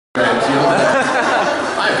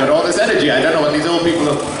I don't know what these old people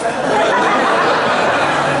look.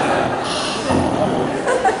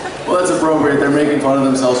 Well, that's appropriate. They're making fun of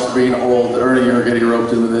themselves for being old. Ernie, you're getting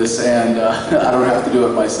roped into this, and I don't have to do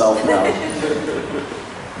it myself now.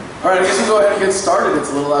 All right, I guess we'll go ahead and get started.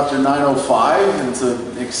 It's a little after 9:05, and it's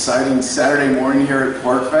an exciting Saturday morning here at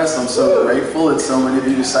PorcFest. I'm so grateful that so many of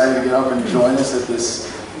you decided to get up and join us at this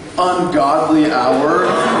ungodly hour.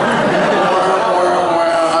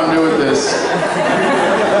 I'm new at this.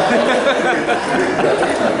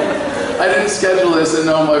 I didn't schedule this, and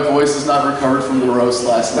no, my voice is not recovered from the roast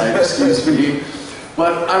last night, excuse me.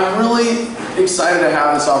 But I'm really excited to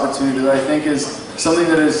have this opportunity that I think is something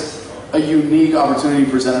that is a unique opportunity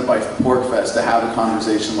presented by PorcFest to have a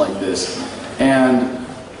conversation like this. And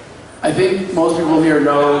I think most people here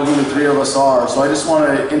know who the three of us are, so I just want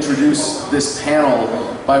to introduce this panel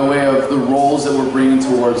by way of the roles that we're bringing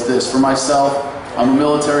towards this. For myself, I'm a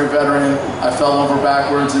military veteran. I fell over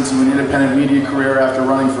backwards into an independent media career after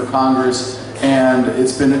running for Congress, and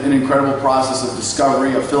it's been an incredible process of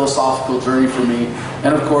discovery, a philosophical journey for me,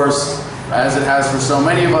 and of course, as it has for so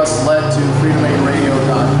many of us, led to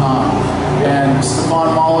freedomainradio.com. And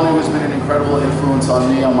Stefan Molyneux has been an incredible influence on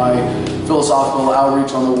me, on my philosophical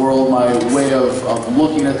outreach on the world, my way of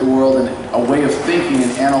looking at the world, and a way of thinking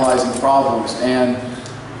and analyzing problems. And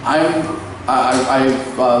I've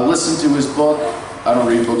listened to his book. I don't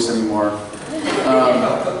read books anymore.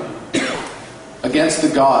 Against the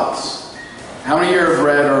Gods. How many here have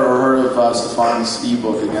read or heard of Stefan's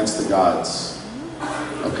ebook, Against the Gods?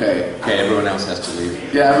 Okay. Okay, everyone else has to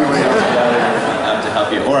leave. Yeah, everybody else. I have to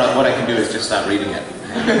help you. Or what I can do is just stop reading it.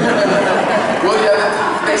 Well,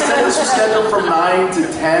 yeah, they said this was scheduled from 9 to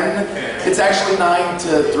 10. It's actually 9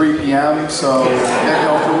 to 3 p.m., so get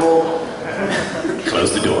comfortable.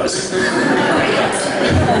 Close the doors.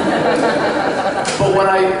 But when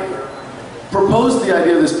I proposed the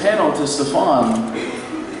idea of this panel to Stefan,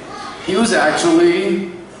 he was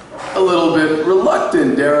actually a little bit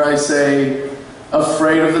reluctant, dare I say,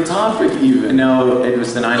 afraid of the topic even. No, it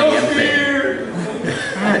was the 9 a.m. thing.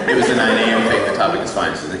 It was the 9 a.m. thing. The topic is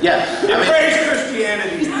fine. So Embrace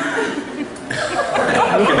Christianity.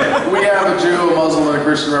 We have a Jew, a Muslim, and a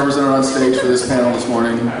Christian represented on stage for this panel this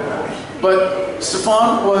morning. But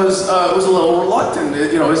Stefan was a little reluctant.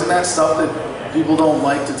 You know, isn't that stuff that people don't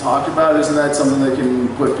like to talk about? Isn't that something that can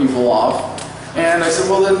put people off? And I said,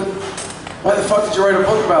 well then, why the fuck did you write a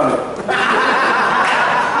book about it?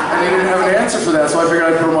 And he didn't have an answer for that, so I figured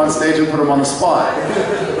I'd put him on stage and put him on the spot.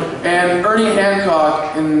 And Ernie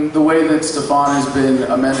Hancock, in the way that Stefan has been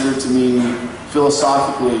a mentor to me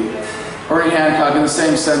philosophically, Ernie Hancock, in the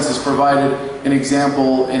same sense, has provided an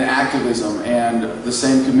example in activism and the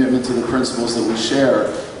same commitment to the principles that we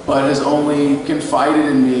share, but has only confided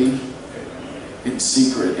in me, in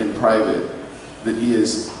secret, in private, that he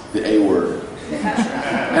is the A word. And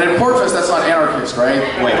at PorcFest, that's not anarchist, right?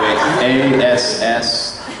 Wait.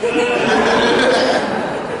 ASS.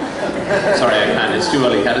 Sorry, I can't. It's too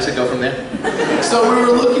early. How does it go from there? So we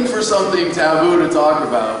were looking for something taboo to talk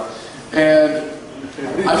about, and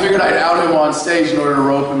I figured I'd out him on stage in order to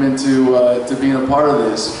rope him into to being a part of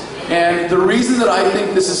this. And the reason that I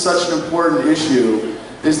think this is such an important issue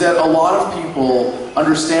is that a lot of people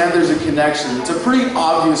understand there's a connection. It's a pretty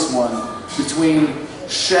obvious one between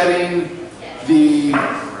shedding the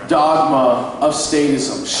dogma of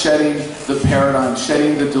statism, shedding the paradigm,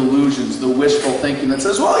 shedding the delusions, the wishful thinking that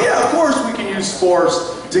says, well, yeah, of course we can use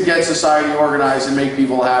force to get society organized and make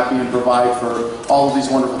people happy and provide for all of these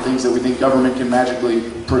wonderful things that we think government can magically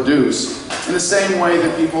produce. In the same way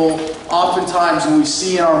that people oftentimes, when we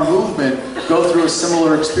see in our movement, go through a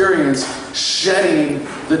similar experience, shedding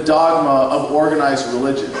the dogma of organized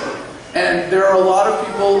religion. And there are a lot of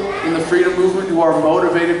people in the freedom movement who are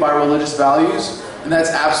motivated by religious values, and that's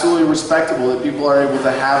absolutely respectable that people are able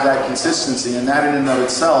to have that consistency, and that in and of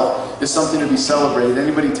itself is something to be celebrated.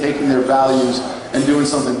 Anybody taking their values and doing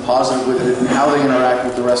something positive with it and how they interact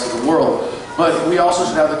with the rest of the world. But we also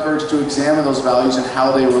should have the courage to examine those values and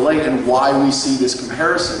how they relate and why we see this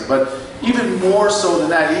comparison. But even more so than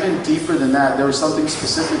that, even deeper than that, there was something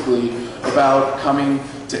specifically about coming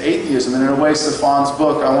to atheism. And in a way, Stefan's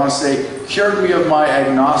book, I want to say, cured me of my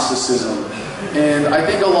agnosticism. And I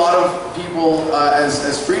think a lot of people,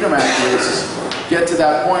 as freedom activists, get to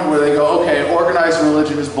that point where they go, okay, organized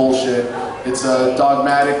religion is bullshit. It's a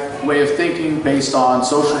dogmatic way of thinking based on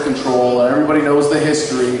social control, and everybody knows the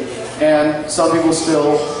history. And some people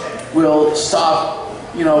still will stop,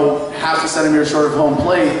 half a centimeter short of home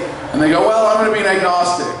plate, and they go, well, I'm going to be an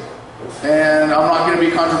agnostic. And I'm not going to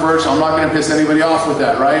be controversial. I'm not going to piss anybody off with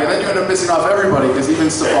that, right? And then you end up pissing off everybody, because even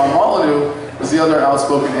Stefan Molyneux is the other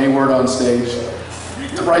outspoken A-word on stage.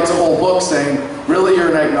 writes a whole book saying, really, you're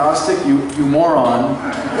an agnostic, you moron.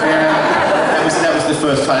 And That was the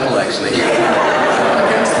first title, actually.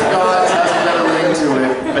 Against the Gods has a better ring to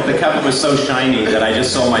it. But the cover was so shiny that I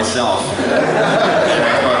just saw myself. And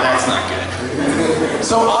I thought, that's not good.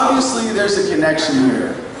 So obviously there's a connection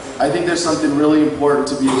here. I think there's something really important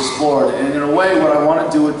to be explored. And in a way, what I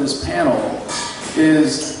want to do with this panel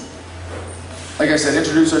is, like I said,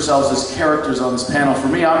 introduce ourselves as characters on this panel. For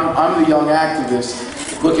me, I'm the young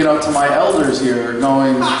activist looking up to my elders here,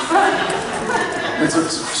 going, it's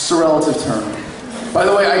just a relative term. By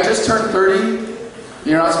the way, I just turned 30.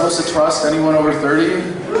 You're not supposed to trust anyone over 30.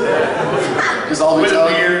 Because I'll be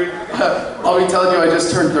telling you I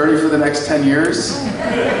just turned 30 for the next 10 years.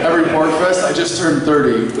 Every Porkfest, I just turned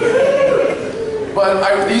 30.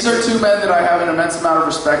 But these are two men that I have an immense amount of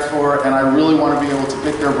respect for, and I really want to be able to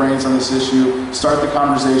pick their brains on this issue, start the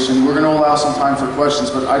conversation. We're going to allow some time for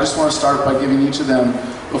questions, but I just want to start by giving each of them,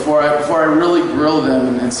 before I really grill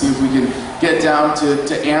them and see if we can get down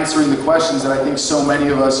to answering the questions that I think so many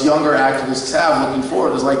of us younger activists have looking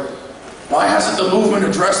forward. It's like, why hasn't the movement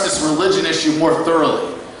addressed this religion issue more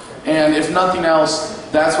thoroughly? And if nothing else,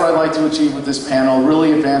 that's what I'd like to achieve with this panel,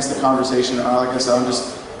 really advance the conversation. Like I said,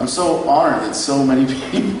 I'm so honored that so many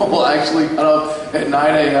people actually got up at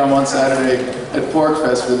 9 a.m. on Saturday at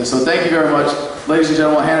Porkfest for this. So thank you very much. Ladies and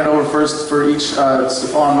gentlemen, I'll hand it over first for each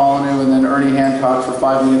Stefan Molyneux and then Ernie Hancock for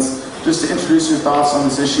 5 minutes, just to introduce your thoughts on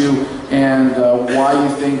this issue and why you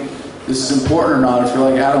think this is important or not. If you're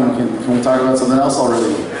like, Adam, can we talk about something else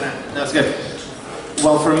already? That's good.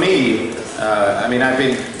 Well, for me,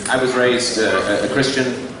 I was raised a Christian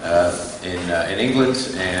in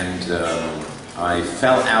England, and I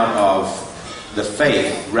fell out of the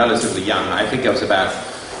faith relatively young. I think I was about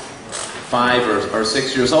 5 or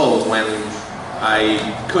 6 years old when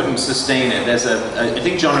I couldn't sustain it. I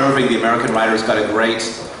think John Irving, the American writer, has got a great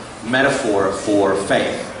metaphor for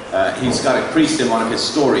faith. He's got a priest in one of his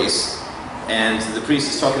stories, and the priest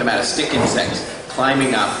is talking about a stick insect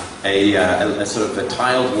climbing up a sort of a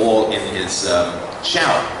tiled wall in his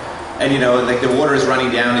shower. And like the water is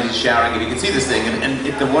running down and he's showering and he can see this thing and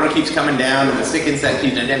the water keeps coming down and the stick insect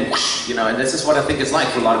keeps, and then whoosh, and this is what I think it's like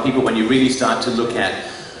for a lot of people when you really start to look at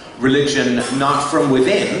religion not from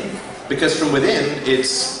within, because from within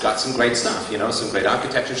it's got some great stuff, some great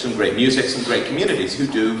architecture, some great music, some great communities who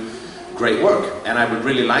do great work. And I would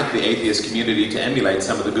really like the atheist community to emulate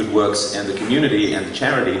some of the good works and the community and the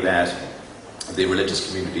charity that the religious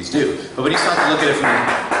communities do. But when you start to look at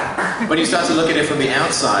it from the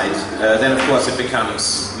outside, then of course it's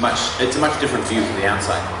a much different view from the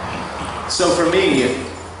outside. So for me,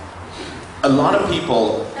 a lot of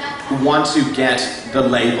people want to get the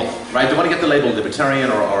label, right? They want to get the label libertarian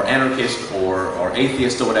or anarchist or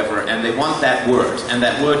atheist or whatever, and they want that word, and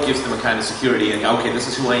that word gives them a kind of security, and okay, this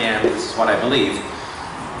is who I am, this is what I believe.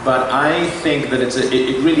 But I think that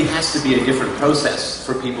it really has to be a different process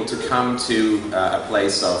for people to come to a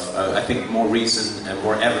place of, I think, more reason and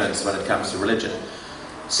more evidence when it comes to religion.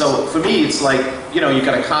 So for me, it's like, you've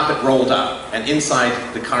got a carpet rolled up, and inside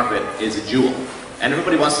the carpet is a jewel. And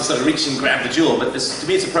everybody wants to sort of reach and grab the jewel, but to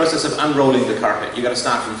me it's a process of unrolling the carpet. You've got to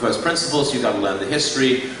start from first principles, you've got to learn the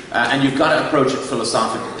history, and you've got to approach it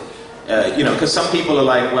philosophically. Because some people are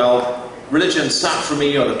like, well, religion sucked for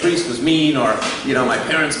me, or the priest was mean, or my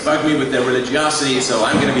parents bugged me with their religiosity, so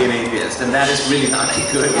I'm going to be an atheist. And that is really not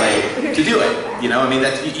a good way to do it.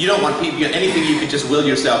 You don't want people, anything you could just will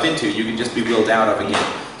yourself into, you can just be willed out of again.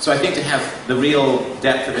 So I think to have the real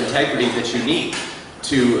depth of integrity that you need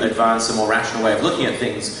to advance a more rational way of looking at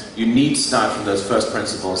things, you need to start from those first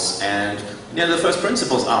principles. And the first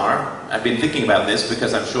principles are, I've been thinking about this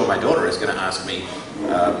because I'm sure my daughter is going to ask me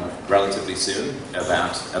relatively soon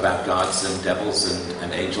about gods and devils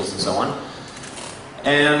and angels and so on.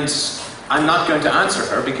 And I'm not going to answer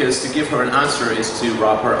her, because to give her an answer is to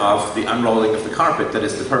rob her of the unrolling of the carpet that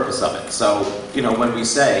is the purpose of it. So, when we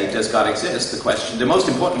say, does God exist? The most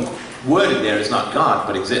important word in there is not God,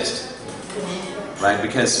 but exist. Right?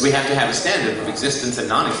 Because we have to have a standard of existence and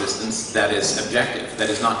non-existence that is objective,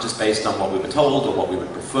 that is not just based on what we were told or what we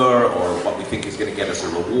would prefer or what we think is going to get us a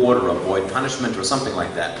reward or avoid punishment or something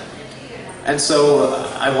like that. And so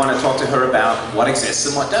I want to talk to her about what exists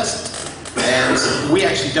and what doesn't. And we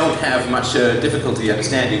actually don't have much difficulty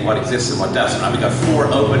understanding what exists and what doesn't. We've got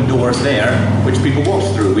 4 open doors there, which people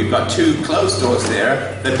walked through. We've got 2 closed doors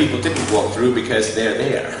there that people didn't walk through because they're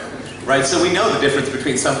there. Right, so we know the difference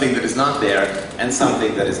between something that is not there and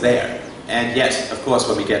something that is there. And yet, of course,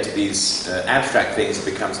 when we get to these abstract things,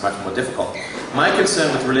 it becomes much more difficult. My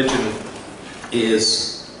concern with religion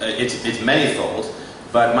is, it's manifold.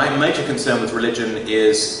 But my major concern with religion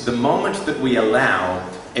is the moment that we allow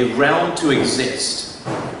a realm to exist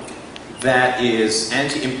that is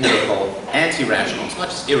anti-empirical, anti-rational. It's not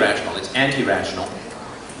just irrational, it's anti-rational,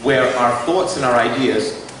 where our thoughts and our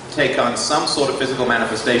ideas take on some sort of physical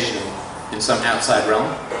manifestation in some outside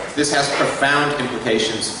realm. This has profound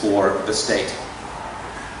implications for the state.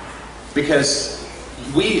 Because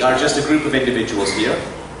we are just a group of individuals here.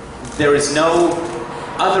 There is no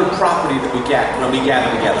other property that we get when we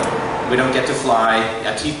gather together. We don't get to fly,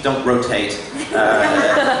 our teeth don't rotate.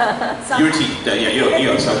 Your teeth,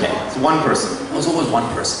 yours, okay. It's one person. It was always one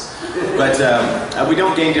person. But we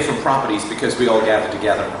don't gain different properties because we all gather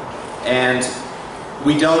together. And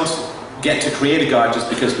we don't get to create a God just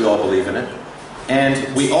because we all believe in it.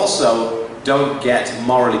 And we also don't get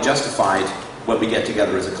morally justified when we get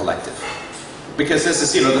together as a collective. Because this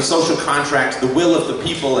is, the social contract, the will of the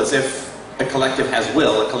people, as if a collective has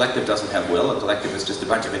will. A collective doesn't have will. A collective is just a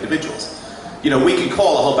bunch of individuals. We can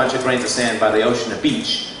call a whole bunch of grains of sand by the ocean a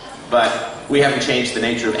beach, but we haven't changed the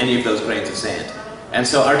nature of any of those grains of sand. And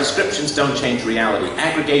so our descriptions don't change reality.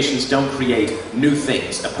 Aggregations don't create new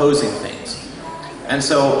things, opposing things. And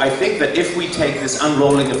so I think that if we take this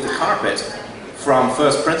unrolling of the carpet from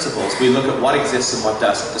first principles, we look at what exists and what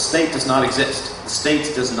doesn't. The state does not exist. The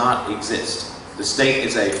state does not exist. The state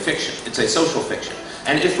is a fiction. It's a social fiction.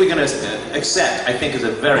 And if we're going to accept, I think, as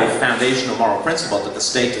a very foundational moral principle that the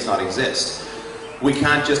state does not exist, we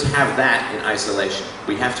can't just have that in isolation.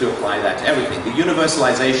 We have to apply that to everything. The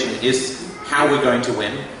universalization is how we're going to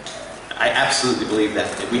win. I absolutely believe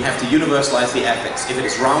that. We have to universalize the ethics. If it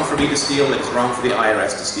is wrong for me to steal, it is wrong for the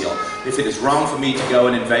IRS to steal. If it is wrong for me to go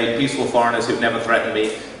and invade peaceful foreigners who've never threatened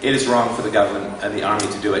me, it is wrong for the government and the army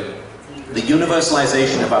to do it. The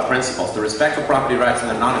universalization of our principles, the respect for property rights and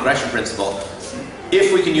the non-aggression principle,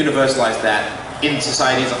 if we can universalize that in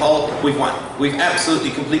society as a whole, we've won. We've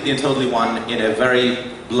absolutely, completely and totally won in a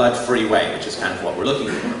very blood-free way, which is kind of what we're looking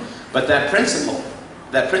for. But that principle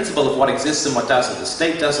of what exists and what doesn't, the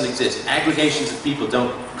state doesn't exist, aggregations of people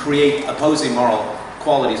don't create opposing moral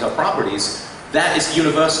qualities or properties, that is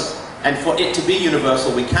universal. And for it to be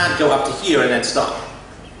universal, we can't go up to here and then stop.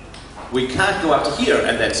 We can't go up to here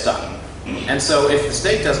and then stop. And so if the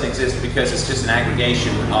state doesn't exist because it's just an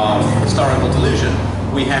aggregation of historical delusion,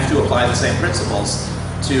 we have to apply the same principles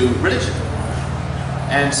to religion.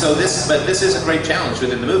 And so this is a great challenge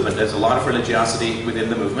within the movement. There's a lot of religiosity within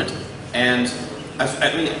the movement. And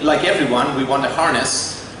I mean, like everyone, we want to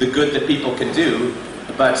harness the good that people can do.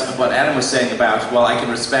 But what Adam was saying about, well, I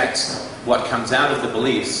can respect what comes out of the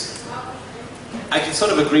beliefs, I can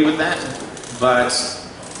sort of agree with that. But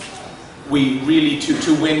we really,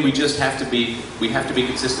 to win, we just have to be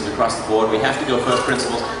consistent across the board. We have to go first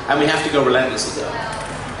principles, and we have to go relentlessly.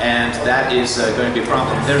 And that is going to be a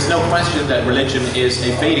problem. There's no question that religion is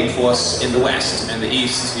a fading force in the West. In the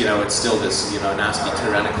East, it's still this, nasty,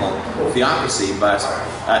 tyrannical theocracy. But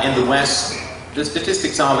in the West, the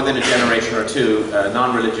statistics are within a generation or two,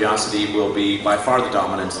 non-religiosity will be by far the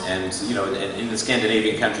dominant. And, in the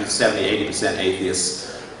Scandinavian countries, 70–80%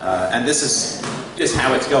 atheists. And this is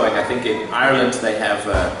how it's going. I think in Ireland they have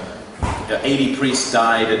 80 priests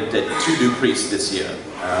died and 2 new priests this year,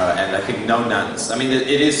 and I think no nuns. I mean,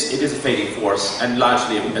 it is a fading force, and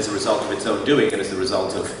largely as a result of its own doing, and as a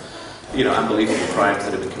result of unbelievable crimes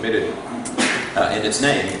that have been committed in its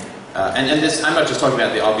name. And this, I'm not just talking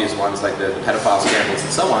about the obvious ones like the pedophile scandals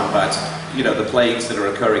and so on, but the plagues that are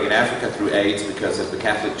occurring in Africa through AIDS because of the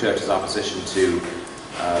Catholic Church's opposition to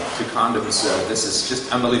condoms. This is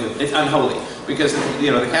just unbelievable. It's unholy because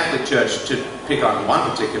the Catholic Church, to pick on one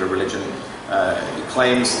particular religion,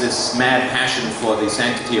 claims this mad passion for the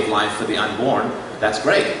sanctity of life for the unborn. That's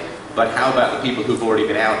great, but how about the people who've already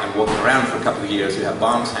been out and walking around for a couple of years who have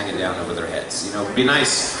bombs hanging down over their heads? It'd be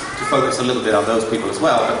nice to focus a little bit on those people as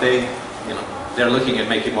well, but they're looking at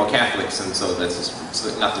making more Catholics, and so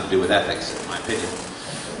it's nothing to do with ethics, in my opinion.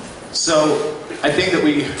 So I think that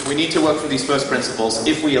we need to work from these first principles.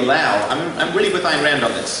 If we allow, I'm really with Ayn Rand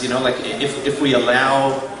on this. If we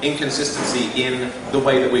allow inconsistency in the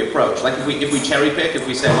way that we approach, like if we cherry pick, if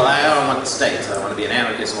we say, well, I don't want the state, I don't want to be an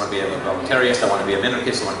anarchist, I want to be a voluntarist, I want to be a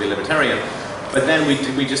minarchist, I want to be a libertarian, but then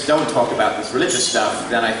we just don't talk about this religious stuff,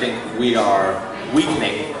 then I think we are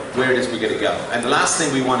weakening where it is we're going to go. And the last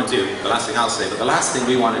thing we want to do, the last thing I'll say, but the last thing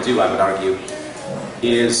we want to do, I would argue,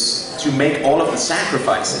 is to make all of the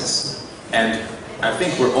sacrifices, and I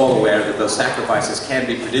think we're all aware that those sacrifices can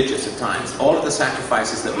be prodigious at times, all of the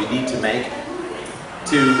sacrifices that we need to make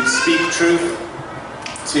to speak truth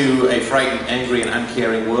to a frightened, angry, and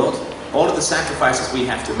uncaring world, all of the sacrifices we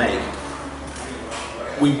have to make,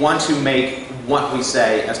 we want to make what we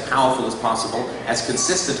say as powerful as possible, as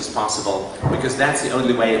consistent as possible, because that's the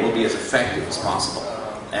only way it will be as effective as possible.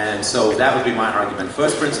 And so that would be my argument.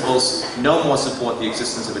 First principles no more support the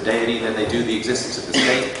existence of a deity than they do the existence of the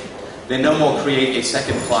state. They no more create a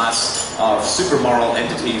second class of super-moral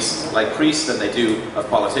entities like priests than they do of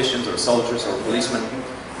politicians or soldiers or policemen.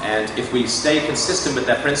 And if we stay consistent with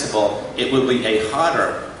that principle, it will be a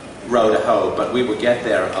harder row to hoe, but we will get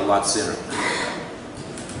there a lot sooner.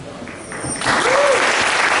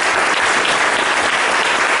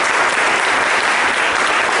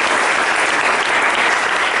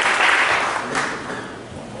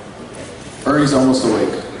 Ernie's almost awake.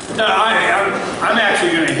 No, I'm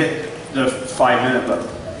actually going to hit the 5-minute button.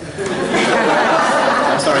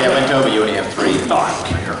 I'm sorry, I went over. You only have 3. No, I don't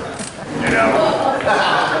care. You know,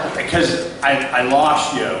 because I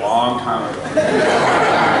lost you a long time ago.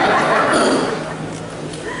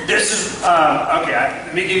 This is okay.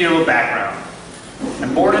 Let me give you a little background.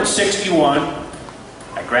 I'm born in '61.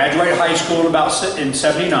 I graduated high school in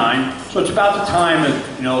 '79. So it's about the time of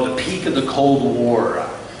the peak of the Cold War.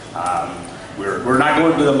 We're not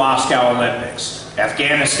going to the Moscow Olympics.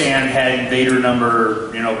 Afghanistan had invader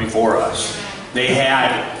number, before us. They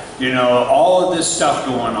had, all of this stuff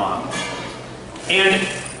going on. And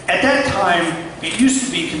at that time, it used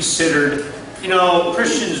to be considered,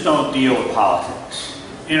 Christians don't deal with politics.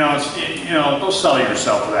 Don't sell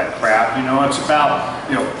yourself for that crap. It's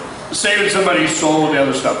about, saving somebody's soul and the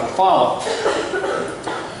other stuff will follow.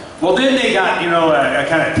 Well, then they got, a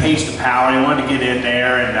kind of taste of power. They wanted to get in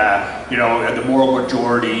there and, the moral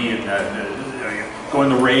majority and going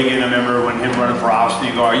to Reagan. I remember when him running for office, and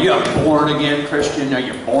he go, "Are you a born again Christian? Are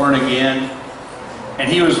you born again?" And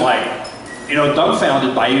he was like,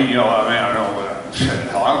 dumbfounded by I don't know,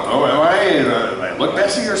 I look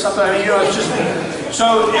messy or something. I mean, it's just,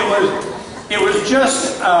 so it was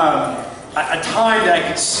just a time that I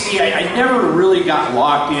could see. I never really got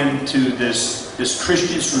locked into this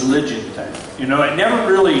Christian religion thing. It never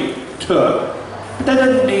really took. But that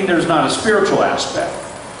doesn't mean there's not a spiritual aspect.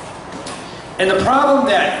 And the problem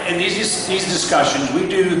that, in these discussions, we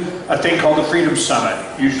do a thing called the Freedom Summit,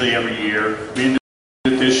 usually every year. We did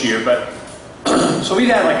it this year, but so we've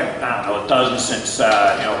had like, a dozen since,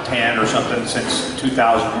 10 or something since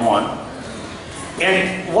 2001.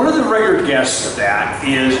 And one of the regular guests of that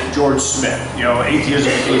is George Smith,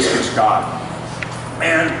 Atheism Against God.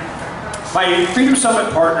 And my Freedom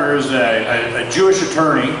Summit partner is a Jewish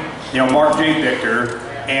attorney, Mark J. Victor,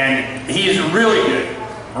 and he's really good.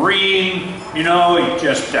 Marine, he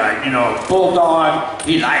just, bulldog.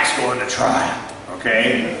 He likes going to trial,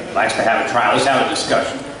 okay? Likes to have a trial. Let's have a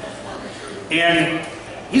discussion. And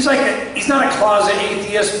he's not a closet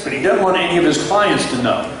atheist, but he doesn't want any of his clients to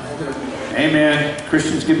know. Hey man,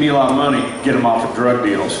 Christians give me a lot of money, get them off of drug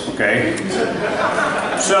deals, okay?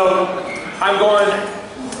 So I'm going,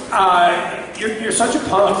 you're such a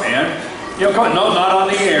punk, man. No, not on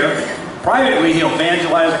the air. Privately, he'll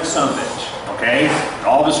evangelize like some bitch, okay?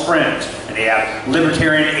 All of his friends. And they have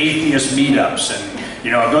libertarian atheist meetups, and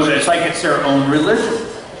it's like it's their own religion.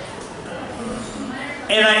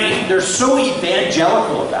 And they're so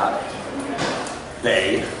evangelical about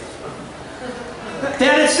it,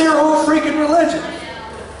 that it's their own freaking religion.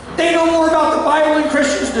 They know more about the Bible than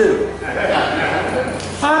Christians do.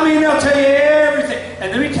 I mean, they'll tell you everything.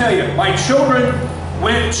 And let me tell you, my children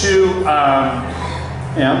went to,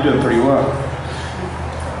 I'm doing pretty well.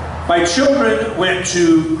 My children went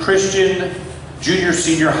to Christian junior,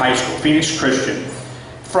 senior high school, Phoenix Christian,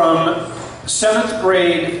 from 7th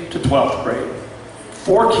grade to 12th grade.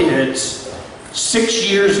 4 kids, 6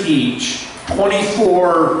 years each,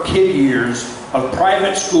 24 kid years of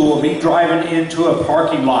private school, me driving into a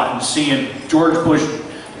parking lot and seeing George Bush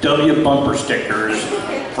W bumper stickers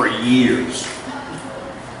for years.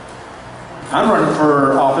 I'm running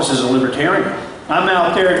for office as a libertarian. I'm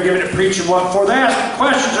out there giving it preaching what for. They're asking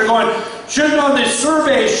questions. They're going, shouldn't on this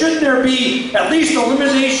survey, shouldn't there be at least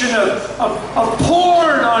elimination of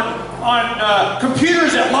porn on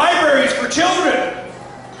computers at libraries for children?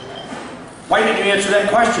 Why didn't you answer that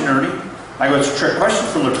question, Ernie? I go, it's a trick question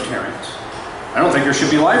for libertarians. I don't think there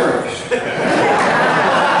should be libraries.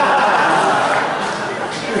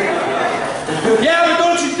 Yeah, but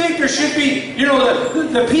don't you think there should be,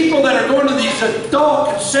 the people that are going to these adult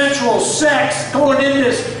consensual sex, going in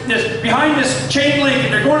this behind this chain link,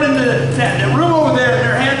 and they're going into that room over there, and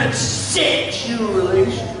they're having sexual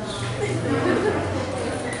relations.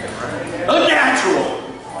 Unnatural.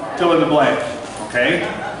 Fill in the blank. Okay?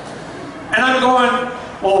 And I'm going,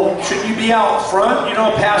 well, shouldn't you be out front,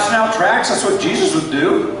 passing out tracts? That's what Jesus would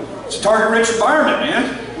do. It's a target-rich environment,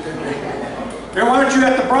 man. Why aren't you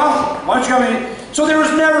at the brothel? Why don't you come in? So there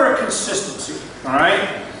was never a consistency, all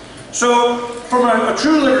right? So from a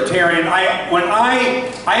true libertarian, when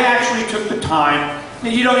I actually took the time,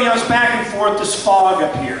 you know, it's back and forth, this fog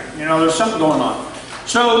up here. You know, there's something going on.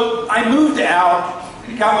 So I moved out,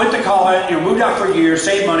 went to college, you know, moved out for a year,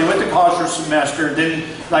 saved money, went to college for a semester, then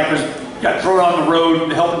got thrown on the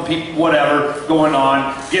road, helping people, whatever, going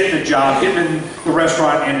on, getting a job, getting in the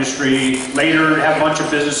restaurant industry, later have a bunch of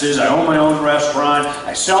businesses, I own my own restaurant,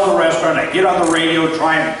 I sell the restaurant, I get on the radio,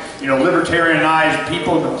 try and, you know, libertarianize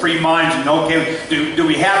people in the free minds, and okay, do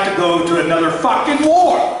we have to go to another fucking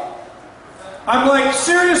war? I'm like,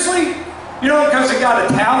 seriously? You know, because they got a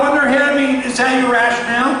towel on their head? I mean, is that your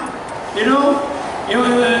rationale? You know,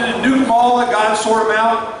 nuke them all, let God sort them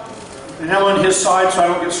out, and I'm on his side so I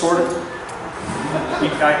don't get sorted.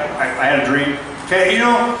 I had a dream. Okay, you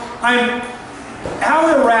know,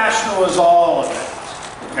 how irrational is all of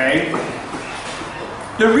it? Okay?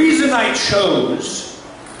 The reason I chose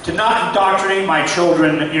to not indoctrinate my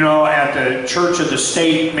children, you know, at the Church of the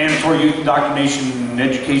State mandatory youth indoctrination and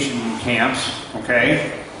education camps,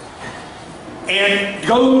 okay, and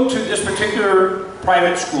go to this particular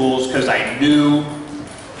private schools because I knew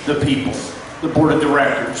the people, the board of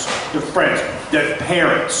directors, the friends, the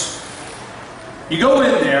parents. You go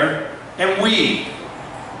in there, and we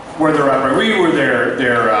were their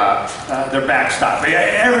backstop.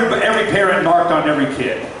 Every parent knocked on every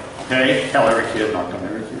kid. Okay, hell, every kid knocked on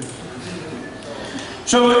every kid.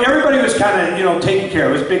 So everybody was kind of, you know, taken care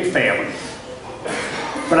of. It was a big family.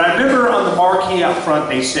 But I remember on the marquee out front,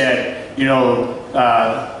 they said, you know,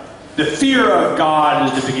 the fear of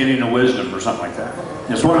God is the beginning of wisdom, or something like that.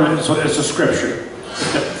 It's a scripture.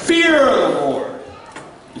 The fear of the Lord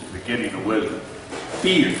is the beginning of wisdom.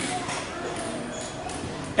 Fear.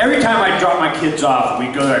 Every time I drop my kids off, we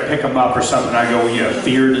go there, I pick them up or something, I go, were you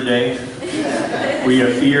afeared today? Were you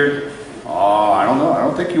afeared? Oh, I don't know. I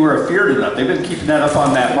don't think you were afeared enough. They've been keeping that up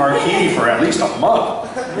on that marquee for at least a month.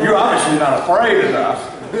 You're obviously not afraid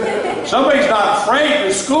enough. Somebody's not afraid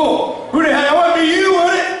in school. Who the hell? That wouldn't be you,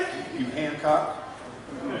 would it? You Hancock.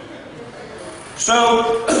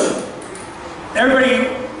 So, everybody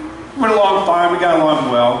went along fine. We got along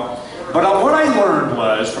well. But what I learned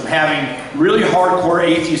was, from having really hardcore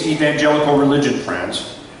atheist evangelical religion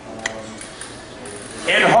friends,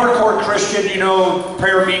 and hardcore Christian, you know,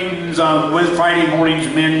 prayer meetings on Friday mornings,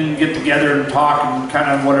 men get together and talk and kind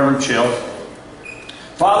of whatever, chill.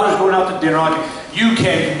 Fathers going out to dinner, you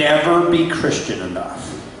can never be Christian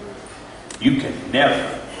enough. You can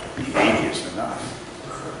never be atheist enough.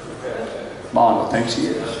 Mama thinks he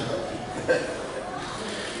is.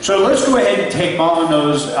 So let's go ahead and take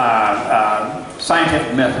Molyneux's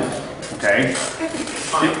scientific method, okay?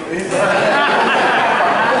 Copyright.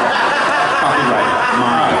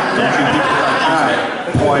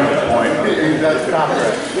 Point. That's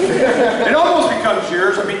copyright. It almost becomes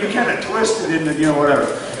yours. I mean, you kind of twist it into, you know, whatever.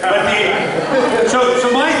 But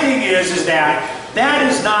so my thing is that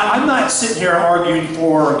is not, I'm not sitting here arguing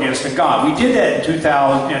for or against a God. We did that in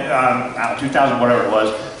 2000, whatever it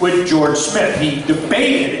was, with George Smith. He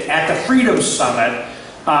debated at the Freedom Summit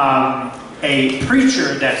a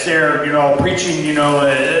preacher that's there, you know, preaching, you know,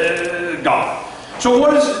 God. So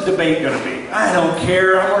what is the debate going to be? I don't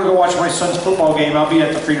care. I'm going to go watch my son's football game. I'll be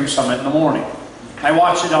at the Freedom Summit in the morning. I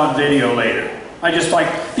watched it on video later. I just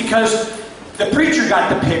because the preacher got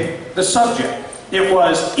to pick the subject. It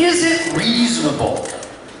was, is it reasonable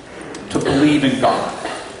to believe in God?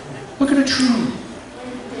 Look at a tree.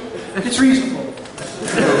 It's reasonable.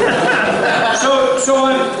 So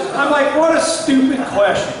I'm like, what a stupid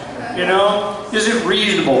question. You know, is it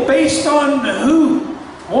reasonable? Based on who?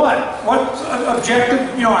 What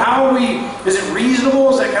objective, you know, how are we, is it reasonable?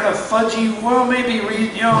 Is that kind of fudgy? Well, maybe,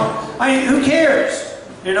 you know, who cares?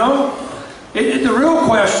 You know? The real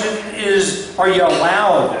question is, are you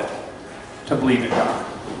allowed to believe in God?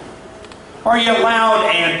 Are you allowed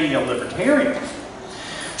and be a libertarian?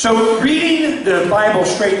 So reading the Bible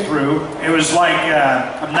straight through, it was like,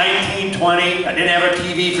 I'm 19, 20, I didn't have a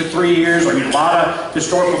TV for 3 years, I read a lot of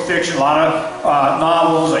historical fiction, a lot of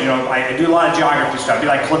novels, you know, I do a lot of geography stuff. It'd be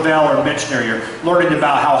like Clavel or Michener, you're learning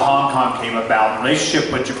about how Hong Kong came about, the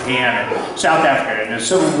relationship with Japan and South Africa, and the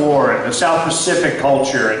Civil War, and the South Pacific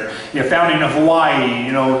culture, and the founding of Hawaii,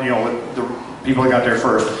 you know, with the people that got there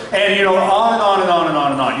first. And, you know, on and on and on and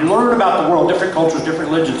on and on. You learn about the world, different cultures,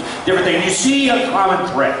 different religions, different things. You see a common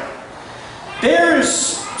thread. There's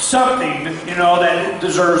something, you know, that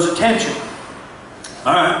deserves attention.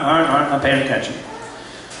 All right, I'm paying attention.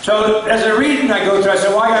 So as I read and I go through, I said,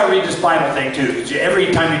 well, I got to read this Bible thing too. Because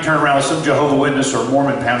every time you turn around, there's some Jehovah's Witness or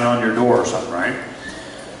Mormon pounding on your door or something, right?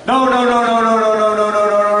 No.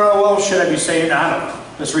 Well, should I be saying? I don't know.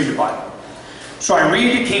 Let's read the Bible. So I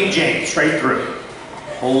read the King James straight through.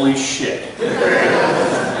 Holy shit.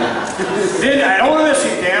 Then I don't want to miss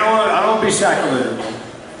it, Dan. I don't want to be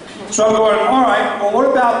sacrilegious. So I'm going, all right, well, what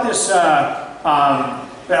about this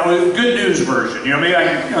that was Good News version? You know, maybe I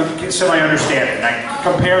can get semi-understand it. And I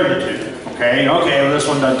compare the two. Okay, well, this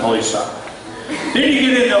one doesn't totally suck. Then you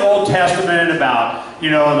get into the Old Testament about,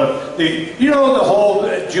 the whole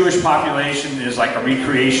Jewish population is like a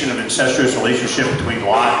recreation of incestuous relationship between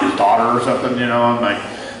Lot and his daughter or something, I'm like,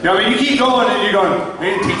 you keep going and you're going,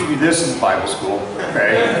 they didn't teach me this in Bible school,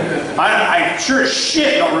 okay? I sure as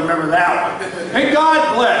shit don't remember that one. And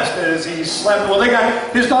God blessed as he slept,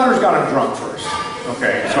 his daughter's got him drunk first.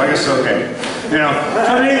 Okay, so I guess it's okay. So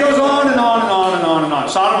then he goes on and on and on and on and on.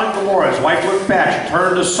 Sodom and Gomorrah, his wife looked back, she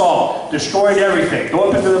turned to Saul, destroyed everything, go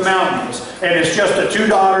up into the mountains, and it's just the two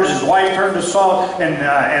daughters, his wife turned to Saul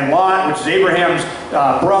and Lot, which is Abraham's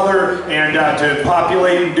brother, and to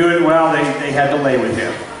populate and do it well, they had to lay with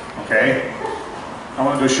him. Okay? I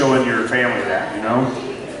want to go showing your family that,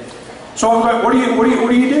 So I'm going, what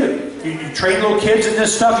do you do? You train little kids in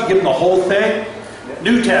this stuff, you give them the whole thing?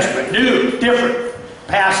 New Testament, new, different.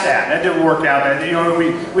 Past that didn't work out.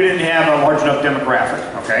 We didn't have a large enough demographic.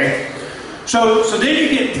 Okay, so then you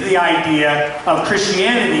get to the idea of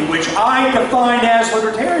Christianity, which I define as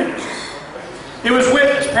libertarianism. It was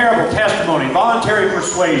witness, parable, testimony, voluntary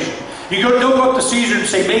persuasion. You don't go up to Caesar and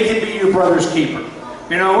say, "Make him be your brother's keeper."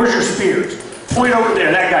 Where's your spears? Point over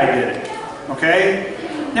there. That guy did it. Okay.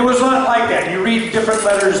 It was not like that. You read different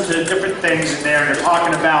letters to different things in there, and they're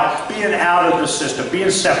talking about being out of the system, being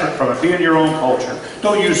separate from it, being your own culture.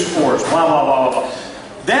 Don't use force, blah, blah, blah, blah, blah.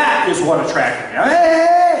 That is what attracted me.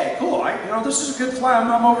 Hey, cool. This is a good fly.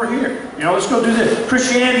 I'm over here. Let's go do this.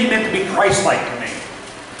 Christianity meant to be Christ-like to me.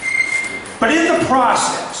 But in the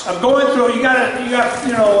process of going through it, you got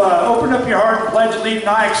open up your heart and pledge allegiance,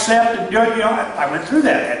 I accept, and I went through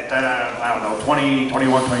that at 20,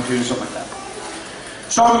 21, 22, something like that.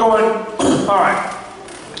 So I'm going, all right.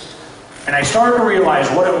 And I started to realize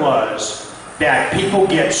what it was that people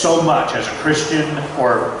get so much as a Christian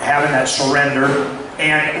or having that surrender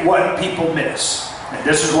and what people miss. And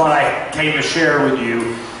this is what I came to share with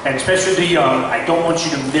you, and especially the young, I don't want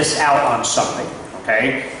you to miss out on something,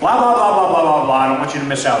 okay? Blah, blah, blah, blah, blah, blah, blah, I don't want you to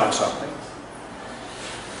miss out on something.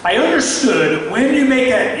 I understood when you make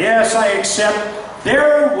that, yes, I accept,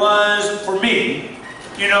 there was, for me,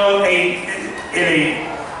 in a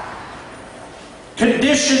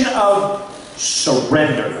condition of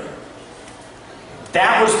surrender.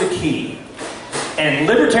 That was the key. And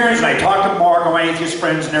libertarians, and I talk to Mark, all my atheist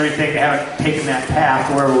friends and everything, that haven't taken that path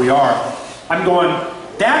wherever we are, I'm going,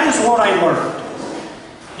 that is what I learned.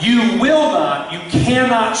 You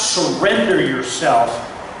cannot surrender yourself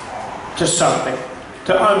to something,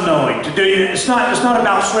 to unknowing, to do. It's not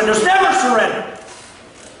about surrender. It's never surrender.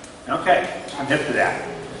 Okay, I'm hip to that.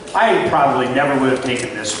 I probably never would have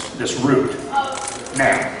taken this route.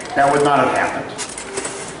 Now, that would not have happened.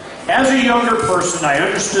 As a younger person, I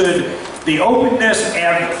understood the openness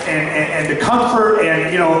and the comfort,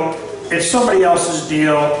 and it's somebody else's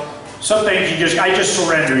deal. Some things I just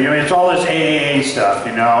surrender. It's all this AAA stuff.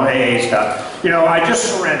 AA stuff. I just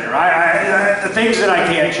surrender. The things that I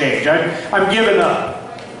can't change, I'm giving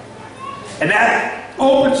up, and that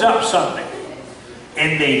opens up something.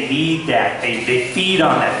 And they need that. They feed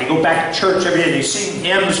on that. They go back to church every day. They sing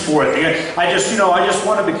hymns for it. I just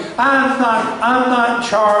want to be. I'm not in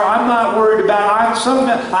charge. I'm not worried about. A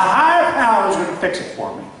higher power is going to fix it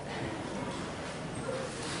for me.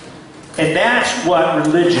 And that's what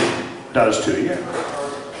religion does to you.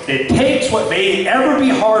 It takes what may ever be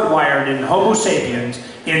hardwired in Homo sapiens,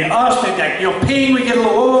 in us, that pain, we get a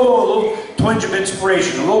little twinge of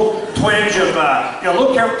inspiration, a little twinge of a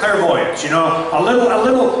little clairvoyance, a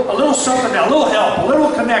little something, a little help, a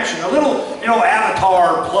little connection, a little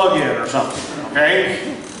avatar plug-in or something,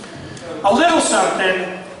 okay? A little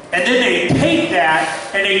something, and then they take that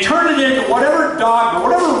and they turn it into whatever dogma,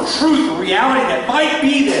 whatever truth or reality that might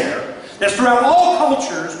be there, that's throughout all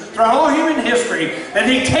cultures, throughout all human history, and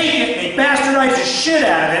they take it, they bastardize the shit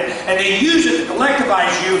out of it, and they use it to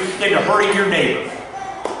collectivize you into hurting your neighbor.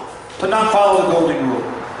 To not follow the golden rule.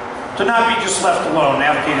 To not be just left alone,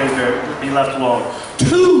 advocated to be left alone.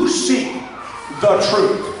 To seek the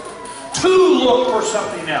truth. To look for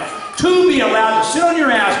something else. To be allowed to sit on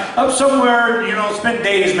your ass up somewhere, spend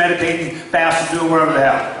days meditating, fasting, doing whatever the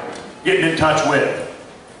hell. Getting in touch with.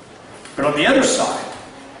 But on the other side,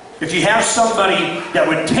 if you have somebody that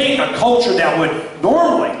would take a culture that would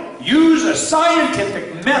normally use a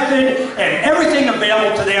scientific method and everything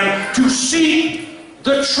available to them to seek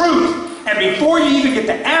the truth. And before you even get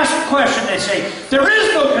to ask the question, they say, there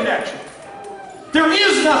is no connection. There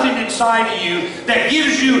is nothing inside of you that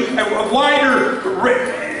gives you a wider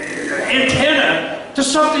antenna to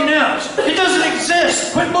something else. It doesn't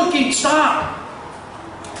exist. Quit looking. Stop.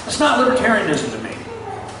 It's not libertarianism to me.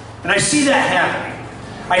 And I see that happening.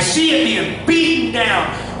 I see it being beaten down.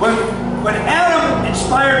 When Adam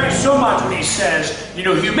inspired me so much when he says, you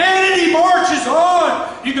know, humanity marches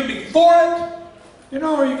on. You can be for it, you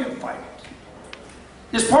know, or you can fight it.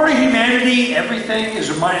 Is part of humanity everything? Is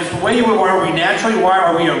the way are we naturally? Why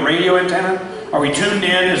are we a radio antenna? Are we tuned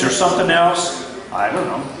in? Is there something else? I don't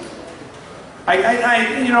know. I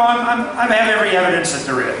have every evidence that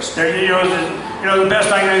there is. The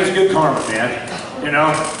best I can do is good karma, man. You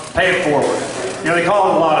know, pay it forward. You know, they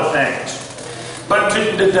call it a lot of things. But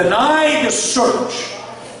to deny the search,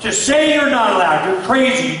 to say you're not allowed, you're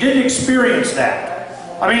crazy, you didn't experience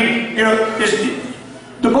that. I mean, you know,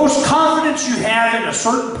 the most confidence you have in a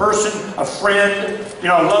certain person, a friend, you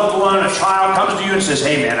know, a loved one, a child, comes to you and says,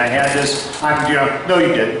 hey man, I had this, no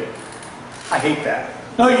you didn't. I hate that.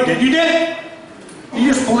 No you didn't. You did.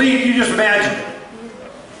 You just believed, you just imagined it.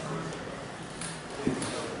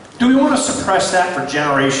 Do we want to suppress that for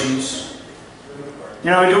generations?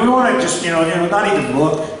 You know, do we want to just, not even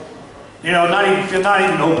look? Not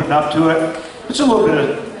even open up to it? It's a little bit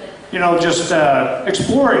of, just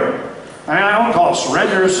exploring. I mean, I don't call it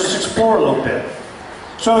surrender, it's just explore a little bit.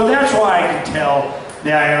 So that's why I can tell,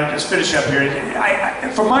 just finish up here.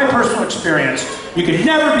 From my personal experience, you can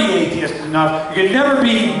never be atheist enough, you can never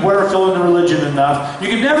be whatever fill in the religion enough, you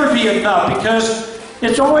can never be enough because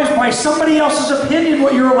it's always by somebody else's opinion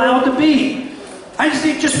what you're allowed to be. I just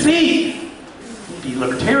think just be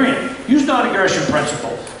libertarian. Use non-aggression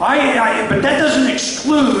principle. But that doesn't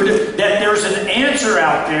exclude that there's an answer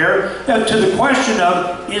out there to the question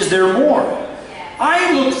of, is there more?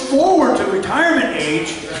 I look forward to retirement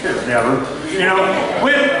age, never,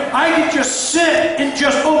 when I can just sit and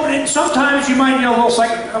just open it. Sometimes you might, a little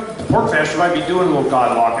pork fest, you might be doing a little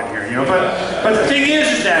God locking here, but the thing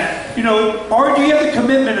is that, or do you have the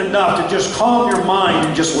commitment enough to just calm your mind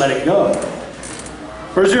and just let it go?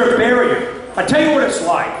 Or is there a barrier? I tell you what it's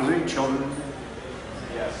like. Is there any children?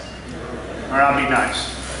 Yes. All right, I'll be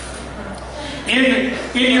nice. In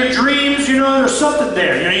your dreams, there's something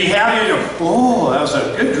there. You go, oh, that was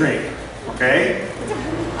a good dream. Okay?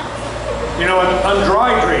 A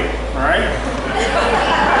dry dream. All right?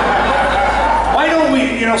 Why don't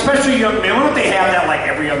we, especially young men, why don't they have that like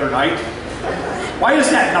every other night? Why is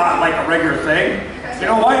that not like a regular thing?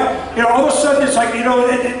 Why? All of a sudden it's like,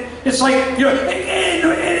 it's like,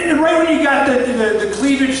 and right when you got the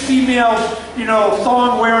cleavage female,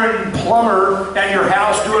 thong-wearing plumber at your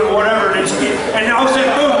house doing whatever, and all of a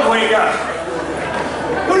sudden, boom, you wake up.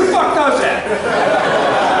 Who the fuck does that?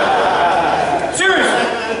 Seriously.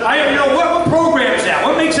 What program is that?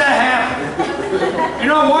 What makes that happen?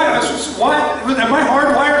 Why? Am I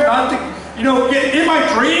hardwired not to, get in my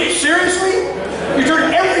dreams? Seriously? You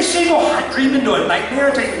turn every single hot dream into a nightmare?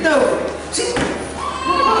 It's like, no. See?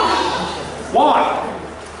 Why?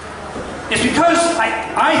 It's because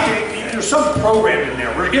I think there's some program in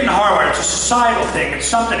there. We're getting hardwired. It's a societal thing. It's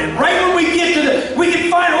something. And right when we get to we can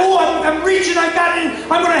find, I'm reaching, I got it.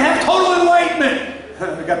 I'm going to have total enlightenment.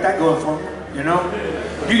 I got that going for me. I got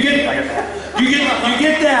that.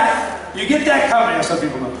 You get that coming, as some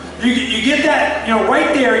people know. You get that,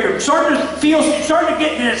 right there. You're starting to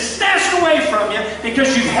get it snatched away from you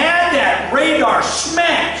because you've had that radar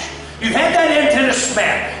smashed. You had that antenna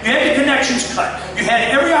smacked. You had the connections cut. You had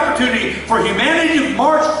every opportunity for humanity to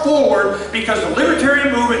march forward because the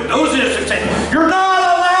libertarian movement, those isms, say, you're not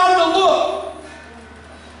allowed to look.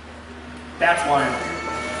 That's why I'm here.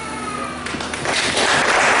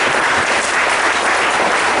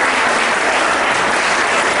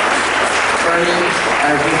 Bernie,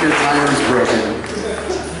 I think your timer is broken.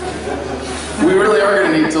 We really are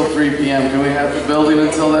going to need till 3 p.m. Can we have the building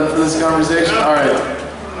until then for this conversation? All right.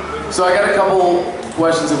 So I got a couple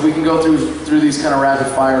questions. If we can go through these kind of rapid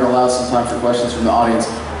fire and allow some time for questions from the audience.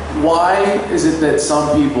 Why is it that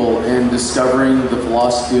some people, in discovering the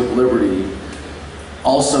philosophy of liberty,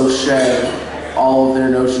 also shed all of their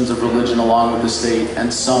notions of religion along with the state, and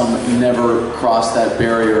some never cross that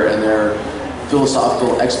barrier and their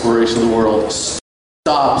philosophical exploration of the world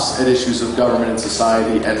stops at issues of government and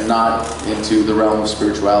society and not into the realm of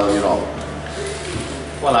spirituality at all?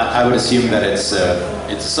 Well, I would assume that it's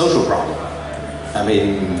a social problem. I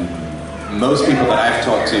mean, most people that I've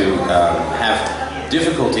talked to have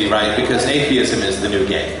difficulty, right? Because atheism is the new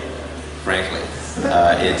gay, frankly.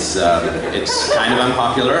 It's kind of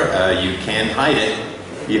unpopular. You can't hide it.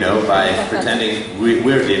 you know, by pretending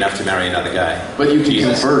weirdly enough to marry another guy. But you can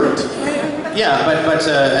Jesus. convert. Yeah,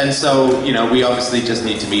 and so, you know, we obviously just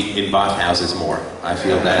need to meet in bathhouses more. I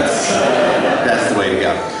feel that's the way to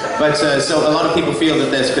go. But so a lot of people feel that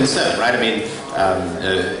there's concern, right? I mean,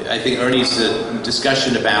 I think Ernie's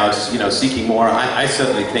discussion about, you know, seeking more, I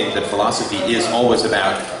certainly think that philosophy is always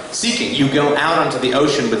about seeking. You go out onto the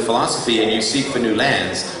ocean with philosophy and you seek for new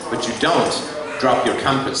lands, but you don't drop your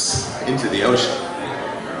compass into the ocean,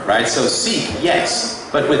 right? So seek, yes,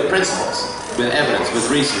 but with principles, with evidence,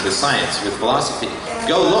 with reason, with science, with philosophy.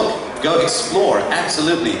 Go look, go explore,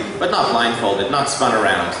 absolutely, but not blindfolded, not spun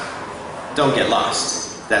around. Don't get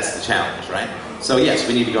lost. That's the challenge, right? So yes,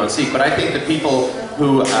 we need to go and seek, but I think that people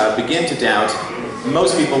who begin to doubt,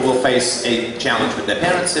 most people will face a challenge with their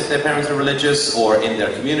parents if their parents are religious, or in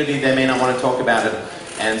their community they may not want to talk about it.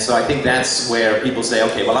 And so I think that's where people say,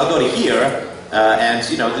 okay, well, I'll go to here, and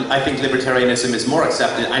you know, I think libertarianism is more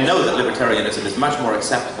accepted. I know that libertarianism is much more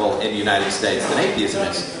acceptable in the United States than atheism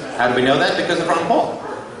is. How do we know that? Because of Ron Paul.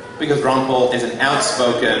 Because Ron Paul is an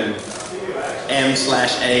outspoken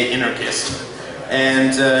M/A anarchist.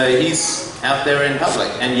 And he's out there in public,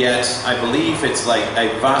 and yet I believe it's like a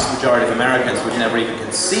vast majority of Americans would never even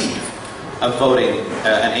conceive of voting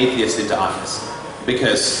an atheist into office.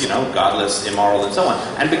 Because, you know, godless, immoral, and so on.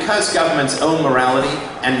 And because governments own morality,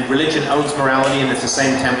 and religion owns morality, and it's the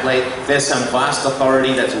same template, there's some vast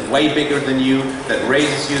authority that's way bigger than you, that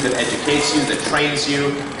raises you, that educates you, that trains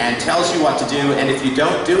you, and tells you what to do, and if you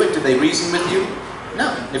don't do it, do they reason with you?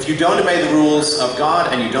 No. If you don't obey the rules of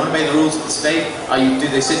God, and you don't obey the rules of the state, do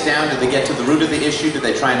they sit down, do they get to the root of the issue, do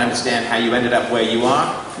they try and understand how you ended up where you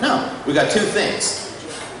are? No. We got two things.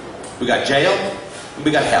 We got jail, and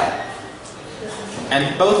we got hell.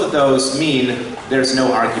 And both of those mean there's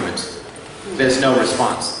no argument. There's no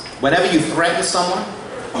response. Whenever you threaten someone,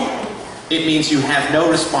 it means you have no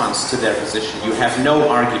response to their position. You have no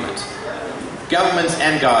argument. Governments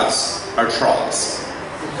and gods are trolls.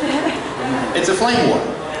 It's a flame war,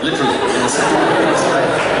 literally.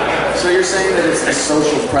 So you're saying that it's the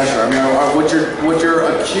social pressure. I mean, what you're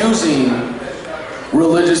accusing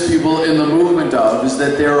religious people in the movement of is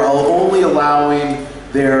that they're only allowing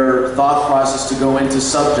their thought process to go into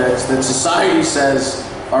subjects that society says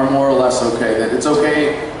are more or less okay. That it's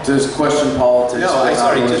okay to question politics. No,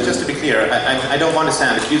 sorry, just to be clear, I don't want to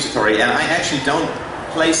sound accusatory, and I actually don't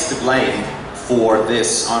place the blame for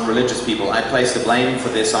this on religious people. I place the blame for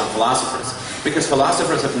this on philosophers. Because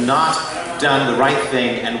philosophers have not done the right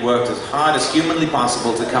thing and worked as hard as humanly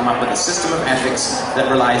possible to come up with a system of ethics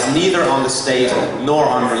that relies neither on the state nor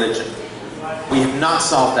on religion. We have not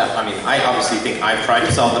solved that. I mean, I obviously think I've tried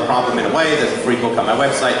to solve the problem in a way. There's a free book on my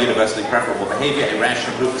website, Universally Preferable Behavior, A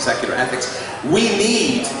Rational Proof of Secular Ethics. We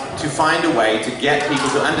need to find a way to get people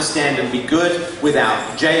to understand and be good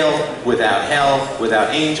without jail, without hell,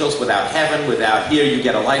 without angels, without heaven, without here you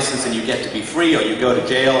get a license and you get to be free, or you go to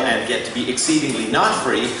jail and get to be exceedingly not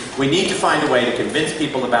free. We need to find a way to convince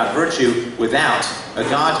people about virtue without a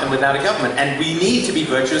God and without a government. And we need to be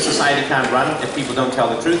virtuous. Society can't run if people don't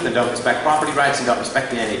tell the truth and don't respect property rights and don't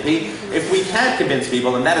respect the NAP. If we can't convince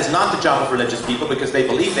people, and that is not the job of religious people because they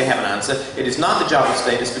believe they have an answer, it is not the job of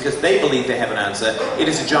statists because they believe they have an answer, it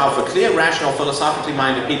is a job for clear, rational, philosophically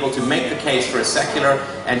minded people to make the case for a secular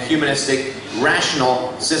and humanistic,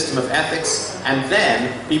 rational system of ethics, and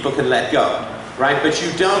then people can let go. Right? But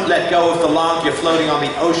you don't let go of the log you're floating on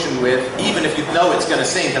the ocean with, even if you know it's going to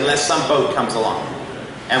sink, unless some boat comes along.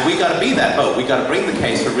 And we got to be that boat. We got to bring the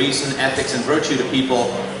case for reason, ethics, and virtue to people,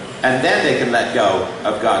 and then they can let go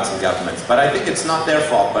of gods and governments. But I think it's not their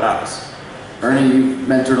fault, but ours. Ernie, you've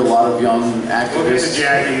mentored a lot of young activists. We'll get to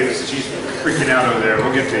Jackie. She's freaking out over there.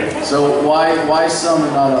 We'll get to you. So why some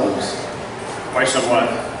and not others? Why some what?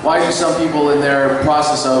 Why do some people in their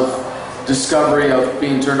process of discovery, of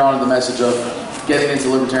being turned on to the message of getting into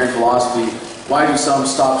libertarian philosophy, why do some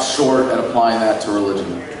stop short at applying that to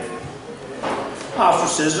religion?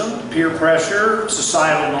 Ostracism, peer pressure,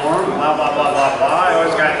 societal norm, blah, blah, blah, blah, blah. I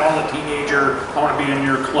always got all the teenager, I want to be in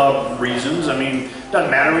your club reasons. I mean,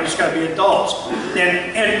 doesn't matter, we just got to be adults.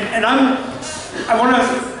 And I want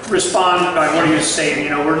to respond by what he was saying, you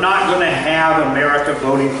know, we're not going to have America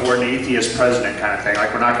voting for an atheist president kind of thing.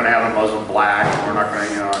 Like, we're not going to have a Muslim black, we're not going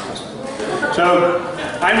to, you know. So,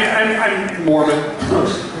 I'm Mormon,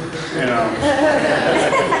 you know.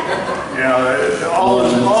 You know, all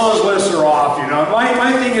those lists are off, you know.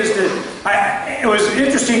 My thing is that, it was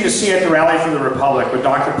interesting to see at the Rally for the Republic when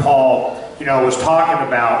Dr. Paul, you know, was talking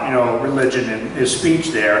about, you know, religion in his speech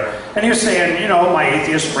there. And he was saying, you know, my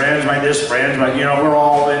atheist friends, my this friends, my, you know, we're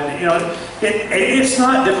all, in, you know, it's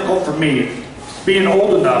not difficult for me being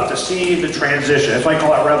old enough to see the transition. It's like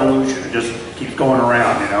call it revolution. It just keeps going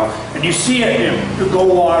around, you know. And you see it in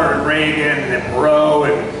Goldwater and Reagan and Perot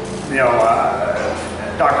and, you know,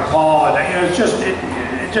 Dr. Paul. And, you know, it's just,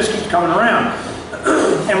 it just keeps coming around.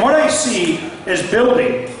 And what I see is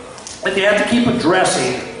building that they have to keep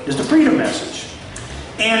addressing is the freedom message.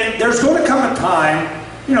 And there's going to come a time,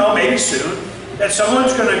 you know, maybe soon, that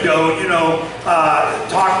someone's going to go, you know,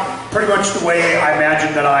 talk pretty much the way I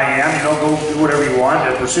imagine that I am, you know, go do whatever you want.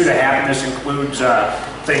 The pursuit of happiness includes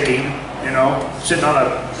thinking, you know, sitting on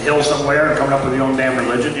a hill somewhere and coming up with your own damn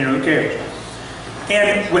religion, you know, who cares?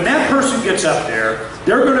 And when that person gets up there,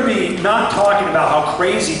 they're going to be not talking about how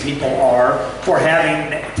crazy people are for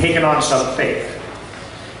having taken on some faith.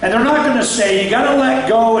 And they're not going to say, you got to let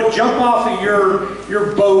go and jump off of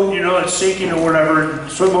your boat, you know, that's sinking or whatever,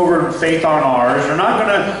 and swim over in faith on ours. They're not going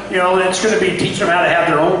to, you know, it's going to be teaching them how to have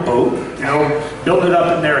their own boat, you know, build it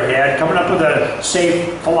up in their head, coming up with a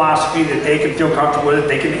safe philosophy that they can feel comfortable with,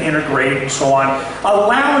 they can integrate and so on.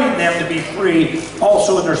 Allowing them to be free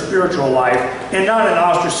also in their spiritual life and not an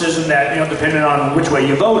ostracism that, you know, depending on which way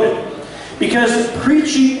you voted. Because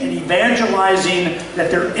preaching and evangelizing that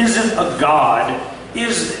there isn't a God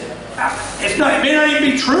it's not, it may not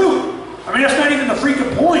even be true. I mean, that's not even the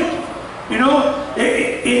freaking point. You know,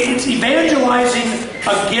 it's evangelizing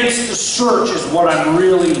against the search is what I'm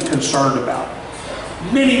really concerned about.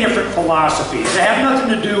 Many different philosophies that have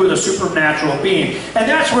nothing to do with a supernatural being. And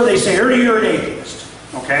that's where they say, you're an atheist.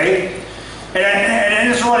 Okay? And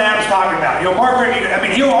this is what Adam's talking about. You know, Mark, I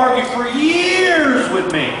mean, he'll argue for years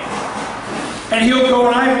with me. And he'll go,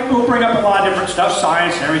 and we'll bring up a lot of different stuff,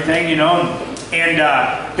 science and everything, you know, and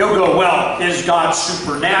he'll go, well, is God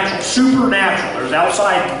supernatural? Supernatural. There's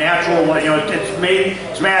outside natural, you know,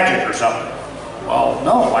 it's magic or something. Well,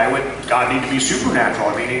 no, why would God need to be supernatural?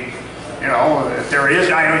 I mean, you know, if there is,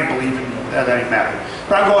 I don't even believe in that ain't matter.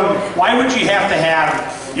 But I'm going, why would you have to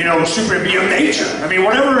have, you know, be of nature? I mean,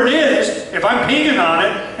 whatever it is, if I'm pinging on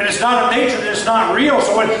it, and it's not of nature, then it's not real.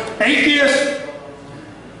 So when atheists,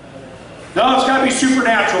 no, it's got to be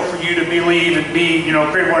supernatural for you to believe and be, you know,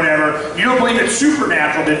 whatever. If you don't believe it's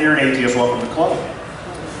supernatural, then you're an atheist. Welcome to the club.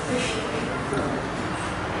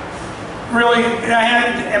 Really,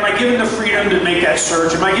 am I given the freedom to make that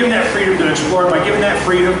search? Am I given that freedom to explore? Am I given that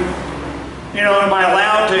freedom? You know, am I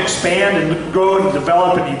allowed to expand and grow and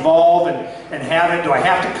develop and evolve and have it? Do I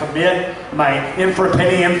have to commit? Am I in for a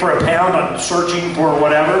penny, in for a pound on searching for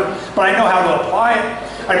whatever? But I know how to apply it.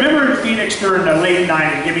 I remember in Phoenix during the late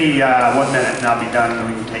 90s, give me 1 minute and I'll be done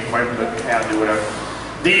and we can take away from the tab, do whatever.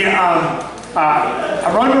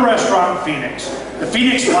 I run a restaurant in Phoenix. The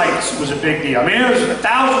Phoenix Lights was a big deal. I mean, there was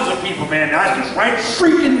thousands of people, man. I was just right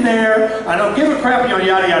freaking there. I don't give a crap, you know,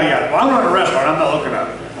 yada, yada, yada. Well, I run a restaurant. I'm not looking at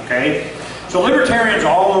it, okay? So libertarians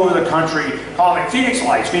all over the country call me Phoenix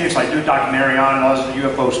Lights, do a documentary on and all this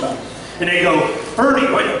UFO stuff. And they go, Ernie,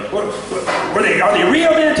 are they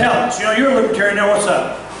Rio Mantellas? You know, you're a libertarian, now what's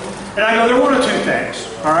up? And I go, they're one of two things.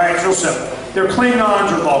 All right, it's real simple. They're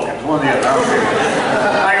Klingons or Vulcans, one or the other.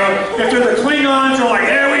 I go, if they're the Klingons, they're like,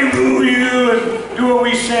 yeah, we rule you and do what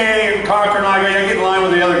we say and conquer, and I go, yeah, get in line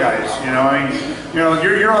with the other guys. You know, I mean, you know,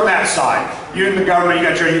 you're on that side. You're in the government,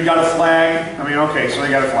 you got a flag. I mean, okay, so they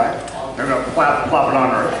got a flag. They're going to plop it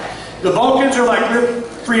on Earth. The Vulcans are like, we're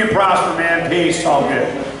free and prosper, man, peace, all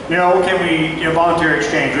good. You know, can we, you know, voluntary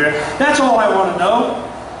exchange? That's all I want to know.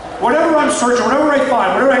 Whatever I'm searching, whatever I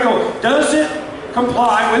find, whatever I go, does it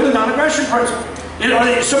comply with the non-aggression principle?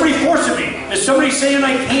 Is somebody forcing me? Is somebody saying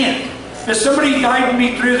I can't? Is somebody guiding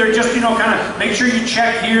me through? They're just, you know, kind of make sure you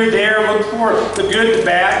check here, there, look for the good, the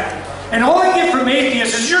bad. And all I get from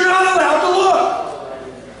atheists is you're not allowed to look.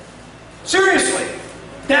 Seriously.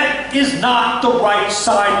 That is not the right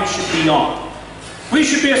side we should be on. We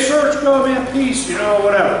should be a search, go, man, peace, you know,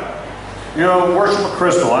 whatever. You know, worship a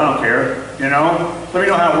crystal, I don't care. You know, let me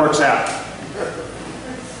know how it works out.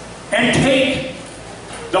 And take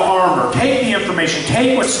the armor, take the information,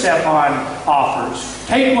 take what Stefan offers,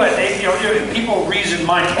 take what, you know, people reason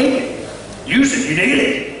mind, take it. Use it, you need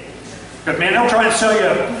it. But man, they'll try to sell you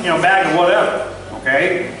a, you know, bag of whatever,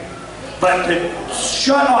 okay? But to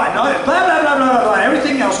shut off, blah, blah, blah, blah, blah,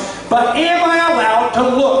 everything else, but am I allowed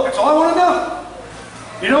to look? That's all I want to know.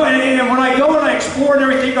 You know, and when I go and I explore and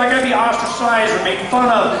everything, I gotta be ostracized or made fun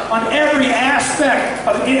of on every aspect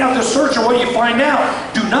of the search or what you find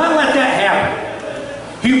out. Do not let that happen.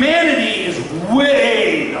 Humanity is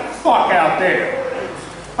way the fuck out there.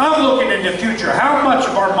 I'm looking in the future. How much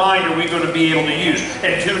of our mind are we going to be able to use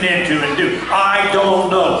and tune into and do? I don't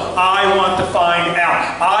know. I want to find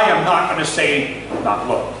out. I am not going to say, not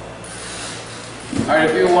look. All right,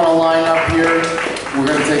 if you want to line up here. we're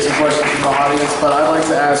going to take some questions from the audience, but I'd like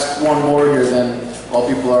to ask one more here then, while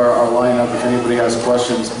people are lining up, if anybody has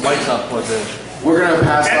questions. Mike's up with it. We're going to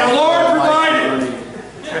pass And out the Lord mic to provided.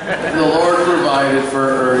 Ernie. And the Lord provided for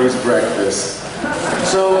Ernie's breakfast.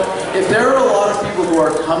 So, if there are a lot of people who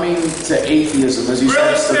are coming to atheism, as you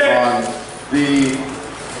said, Stefan, the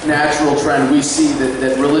natural trend, we see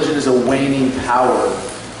that religion is a waning power.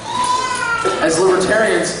 As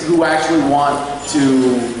libertarians who actually want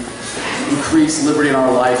to increase liberty in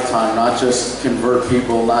our lifetime, not just convert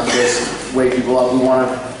people, not just wake people up, we want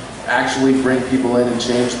to actually bring people in and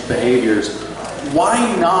change behaviors.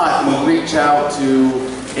 Why not reach out to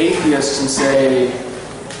atheists and say,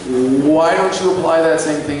 why don't you apply that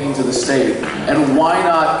same thinking to the state? And why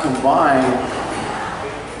not combine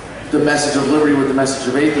the message of liberty with the message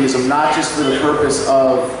of atheism, not just for the purpose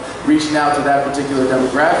of reaching out to that particular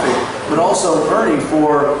demographic, but also, Ernie,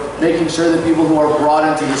 for making sure that people who are brought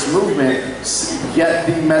into this movement get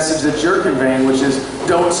the message that you're conveying, which is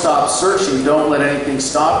don't stop searching, don't let anything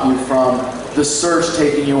stop you from the search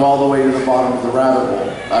taking you all the way to the bottom of the rabbit hole.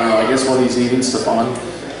 I don't know, I guess while he's eating, Stefan.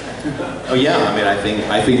 Oh yeah, I mean,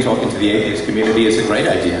 I think talking to the atheist community is a great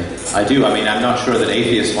idea. I do. I mean, I'm not sure that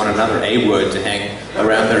atheists want another A word to hang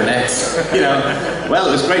around their necks. You know, well,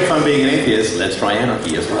 it was great fun being an atheist. Let's try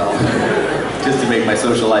anarchy as well, just to make my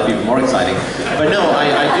social life even more exciting. But no,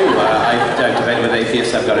 I do. I debate with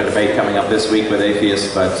atheists. I've got a debate coming up this week with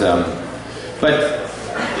atheists, but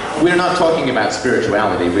we're not talking about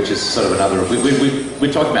spirituality, which is sort of another.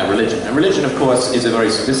 We're talking about religion, and religion, of course, is a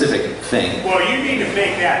very specific thing. Well, you need to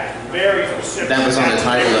make that very specific. That was on the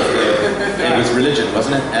title of it was religion,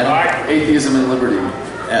 wasn't it, Adam? Atheism and liberty.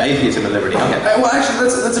 Atheism and liberty. Okay. Well, actually,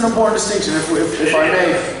 that's an important distinction, if I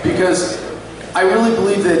may, because I really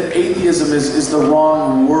believe that atheism is the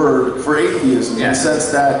wrong word for atheism, in the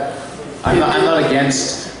sense that I'm not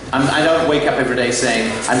against. I don't wake up every day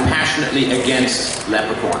saying I'm passionately against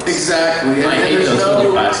leprechauns. Exactly. I hate there's those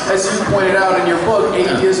little bastards. as you pointed out in your book,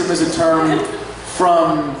 atheism is a term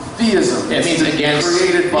from theism. It means against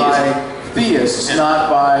created by theists, not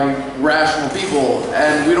by rational people,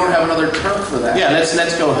 and we don't have another term for that. Yeah,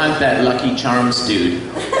 let's go hunt that Lucky Charms dude.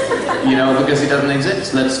 You know, because he doesn't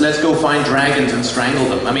exist. Let's go find dragons and strangle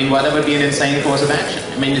them. I mean, well, that would be an insane course of action.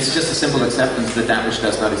 I mean, it's just a simple acceptance that that which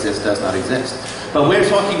does not exist does not exist. But we're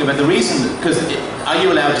talking about the reason, because are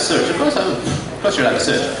you allowed to search? Of course you're allowed to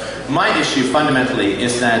search. My issue fundamentally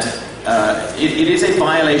is that it is a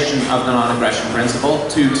violation of the non-aggression principle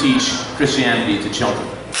to teach Christianity to children.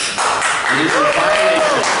 It is a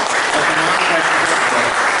violation of the non-aggression principle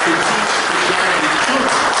to teach Christianity to children.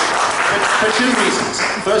 For two reasons.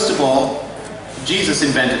 First of all, Jesus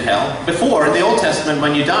invented hell. Before, in the Old Testament,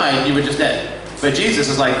 when you died, you were just dead. But Jesus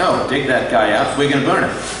is like, no, dig that guy up, we're going to burn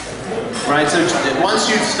him. Right? So once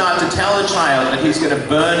you start to tell a child that he's going to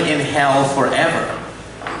burn in hell forever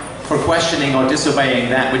for questioning or disobeying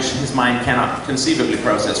that which his mind cannot conceivably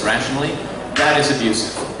process rationally, that is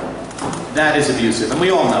abusive. That is abusive. And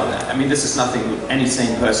we all know that. I mean, this is nothing any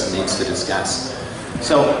sane person needs to discuss.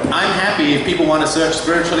 So I'm happy if people want to search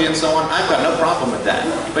spiritually and so on. I've got no problem with that.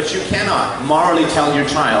 But you cannot morally tell your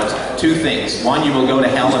child two things. One, you will go to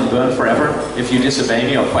hell and burn forever if you disobey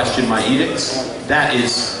me or question my edicts. That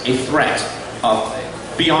is a threat of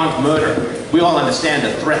beyond murder. We all understand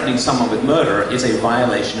that threatening someone with murder is a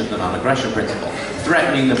violation of the non-aggression principle.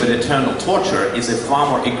 Threatening them with eternal torture is a far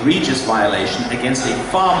more egregious violation against a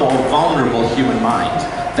far more vulnerable human mind.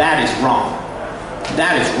 That is wrong.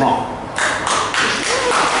 That is wrong.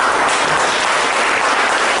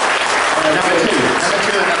 Number two,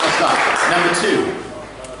 and then I'll stop. Number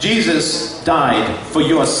two, Jesus died for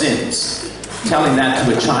your sins. Telling that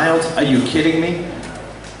to a child? Are you kidding me?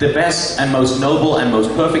 The best and most noble and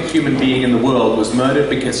most perfect human being in the world was murdered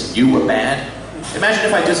because you were bad? Imagine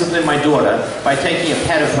if I disciplined my daughter by taking a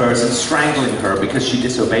pet of hers and strangling her because she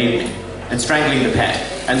disobeyed me, and strangling the pet,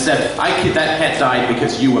 and said, that pet died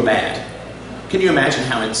because you were bad. Can you imagine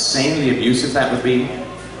how insanely abusive that would be?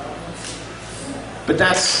 But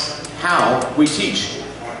that's how we teach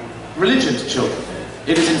religion to children.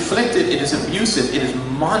 It is inflicted, it is abusive, it is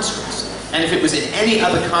monstrous. And if it was in any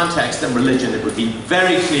other context than religion, it would be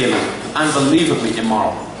very clearly, unbelievably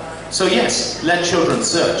immoral. So yes, let children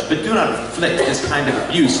search, but do not inflict this kind of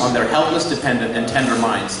abuse on their helpless, dependent, and tender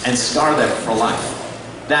minds and scar them for life.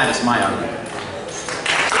 That is my argument.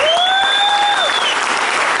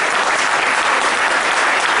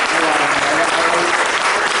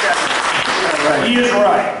 He is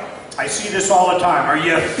right. I see this all the time. Are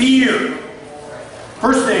you fear?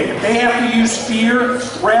 First thing, if they have to use fear,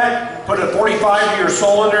 threat, put a 45 to your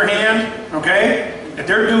soul in their hand, okay? If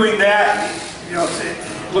they're doing that, you know,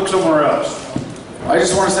 look somewhere else. I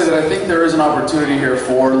just want to say that I think there is an opportunity here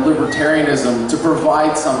for libertarianism to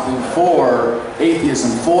provide something for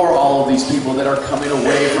atheism, for all of these people that are coming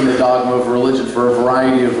away from the dogma of religion for a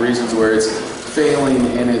variety of reasons where it's failing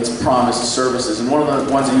in its promised services. And one of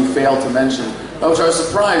the ones that you failed to mention, which I was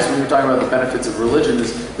surprised when you were talking about the benefits of religion,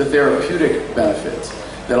 is the therapeutic benefits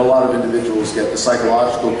that a lot of individuals get, the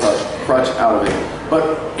psychological crutch out of it.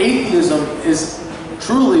 But atheism is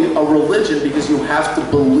truly a religion because you have to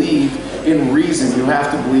believe in reason, you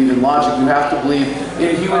have to believe in logic, you have to believe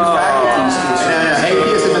in human faculties to a certain extent.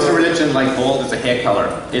 Atheism is a religion like bald is a hair color.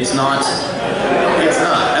 It's not. It's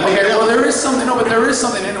not. I mean, Okay, well there is something, no, but there is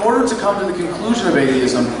something. In order to come to the conclusion of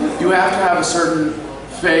atheism, you have to have a certain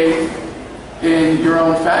faith in your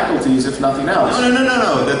own faculties, if nothing else.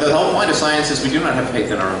 No. The whole point of science is we do not have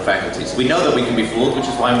faith in our own faculties. We know that we can be fooled, which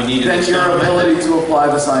is why we need an Then external your method. ability to apply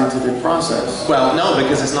the scientific process. Well, no,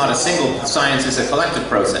 because it's not a single, science is a collective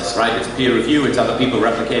process, right? It's peer review, it's other people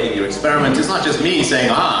replicating your experiments. It's not just me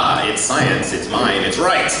saying, it's science, it's mine, it's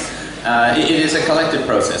right. It is a collective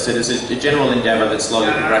process. It is a general endeavor that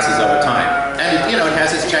slowly progresses over time. And, it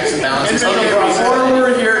has its checks and balances. Okay, before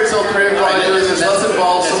we're here until Craig Rogers, let's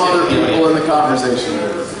involve some other people in the conversation.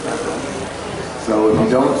 So if you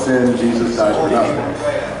don't sin, Jesus died for nothing.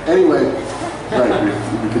 Anyway, right,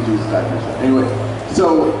 because Jesus died for nothing. Anyway,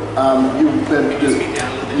 so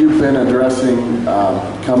you've been addressing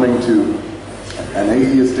coming to an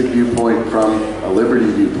atheistic viewpoint from a liberty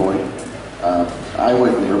viewpoint. I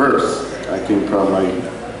went in reverse. I came from a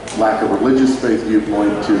lack of religious faith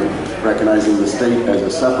viewpoint to recognizing the state as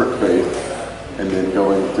a separate faith, and then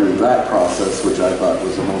going through that process, which I thought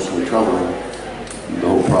was emotionally troubling, the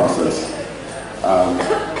whole process.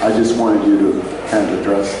 I just wanted you to kind of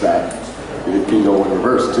address that. It can go in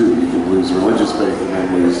reverse too. You can lose religious faith and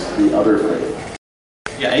then lose the other faith.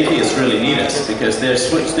 Yeah, atheists really need us because they're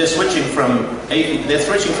switching from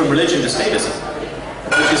religion to statism,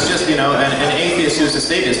 which is just, an atheist who's a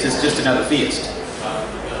statist is just another theist.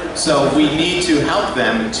 So we need to help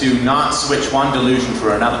them to not switch one delusion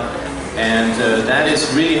for another. And that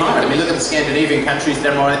is really hard. I mean, look at the Scandinavian countries,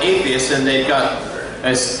 they're more atheists and they've got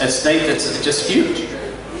a state that's just huge.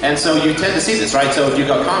 And so you tend to see this, right? So if you've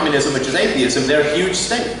got communism, which is atheism, they're a huge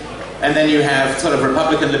state. And then you have sort of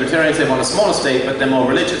Republican libertarians, they want a smaller state, but they're more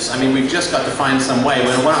religious. I mean, we've just got to find some way.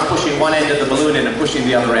 We're not pushing one end of the balloon in and pushing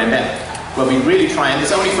the other end out. Where we really try, and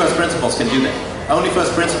it's only first principles can do that. Only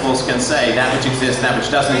first principles can say that which exists, that which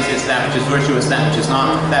doesn't exist, that which is virtuous, that which is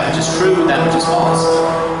not, that which is true, that which is false.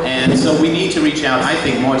 And so we need to reach out, I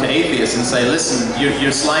think, more to atheists and say, listen,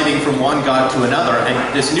 you're sliding from one God to another,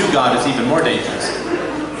 and this new God is even more dangerous.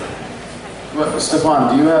 But,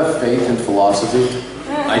 Stefan, do you have faith in philosophy?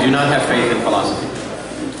 I do not have faith in philosophy.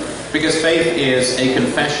 Because faith is a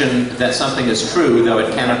confession that something is true, though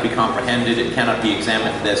it cannot be comprehended, it cannot be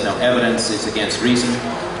examined, there's no evidence, it's against reason.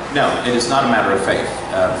 No, it is not a matter of faith.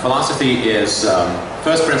 Philosophy is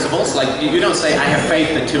first principles. Like, you don't say, I have faith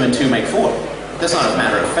that 2 and 2 make 4. That's not a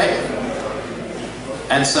matter of faith.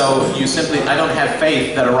 And so you simply, I don't have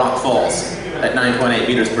faith that a rock falls at 9.8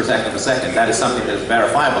 meters per second. That is something that is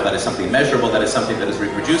verifiable, that is something measurable, that is something that is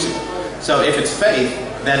reproducible. So if it's faith,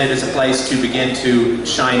 then it is a place to begin to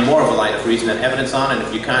shine more of a light of reason and evidence on, and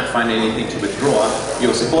if you can't find anything to withdraw,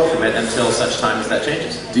 you'll support from it until such time as that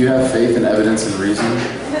changes. Do you have faith in evidence and reason?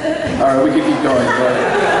 All right, we can keep going. Go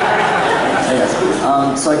ahead. Hey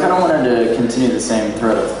guys. So I kind of wanted to continue the same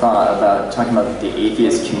thread of thought about talking about the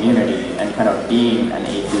atheist community and kind of being an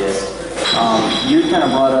atheist. You kind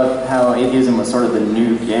of brought up how atheism was sort of the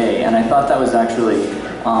new gay, and I thought that was actually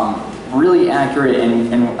really accurate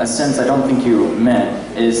in a sense I don't think you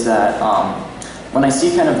meant, is that when I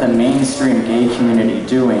see kind of the mainstream gay community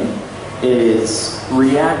doing is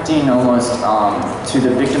reacting almost to the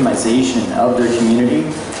victimization of their community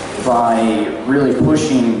by really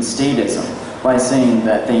pushing statism, by saying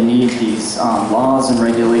that they need these laws and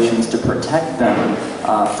regulations to protect them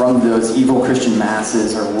from those evil Christian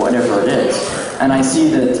masses or whatever it is. And I see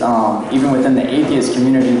that even within the atheist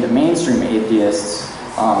community, the mainstream atheists,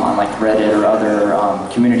 on like Reddit or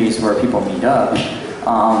other communities where people meet up,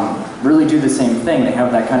 really do the same thing. They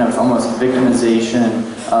have that kind of almost victimization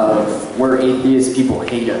of where atheist people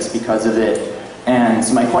hate us because of it. And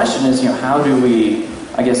so my question is, how do we,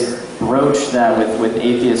 I guess, broach that with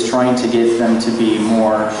atheists, trying to get them to be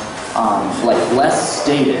more like less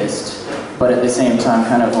statist, but at the same time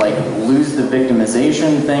kind of like lose the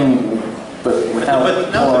victimization thing, but without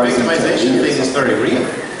But no, the victimization thing is very real.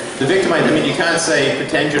 You can't say,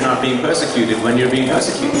 pretend you're not being persecuted when you're being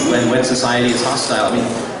persecuted, when society is hostile. I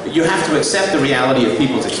mean, you have to accept the reality of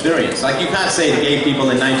people's experience. Like, you can't say to gay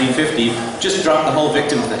people in 1950, just drop the whole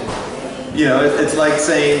victim thing. You know, it's like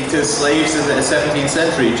saying to slaves in the 17th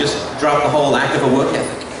century, just drop the whole lack of a work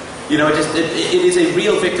ethic. You know, it is a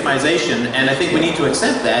real victimization, and I think we need to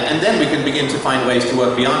accept that, and then we can begin to find ways to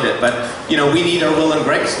work beyond it. But, you know, we need our Will and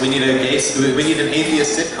Grace. We need we need an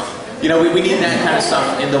atheist sitcom. You know, we need that kind of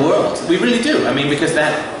stuff in the world. We really do. I mean, because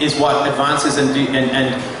that is what advances and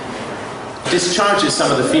discharges some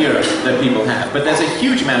of the fear that people have. But there's a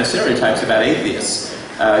huge amount of stereotypes about atheists,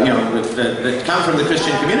 you know, that come from the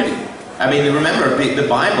Christian community. I mean, remember, the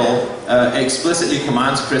Bible explicitly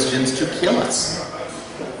commands Christians to kill us.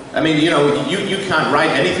 I mean, you know, you can't write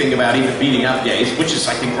anything about even beating up gays, which is,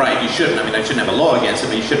 I think, right. You shouldn't. I mean, I shouldn't have a law against it,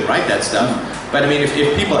 but you shouldn't write that stuff. But I mean, if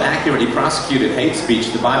people accurately prosecuted hate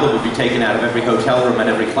speech, the Bible would be taken out of every hotel room and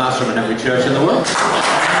every classroom and every church in the world.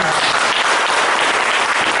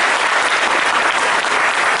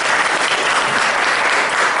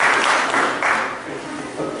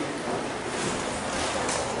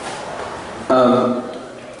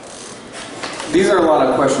 These are a lot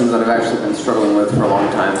of questions that I've actually been struggling with for a long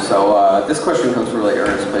time, so this question comes from a really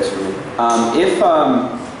earnest place for me.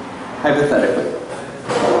 Hypothetically,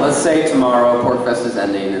 let's say tomorrow PorcFest is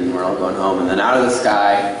ending and we're all going home, and then out of the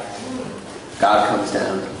sky, God comes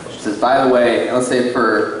down. She says, by the way, and let's say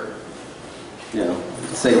for, you know, for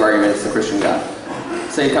the sake of argument, it's the Christian God.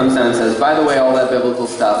 Say he comes down and says, by the way, all that biblical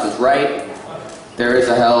stuff is right. There is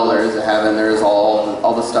a hell, there is a heaven, there is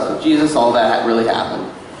all the stuff of Jesus, all that really happened.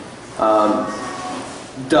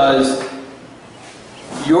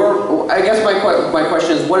 I guess my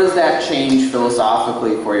question is, what does that change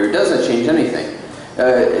philosophically for you? Or does that change anything?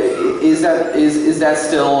 Is that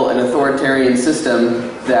still an authoritarian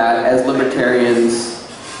system that, as libertarians,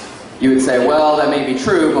 you would say, well, that may be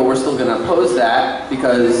true, but we're still going to oppose that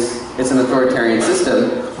because it's an authoritarian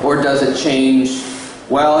system? Or does it change,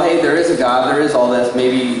 well, hey, there is a God, there is all this,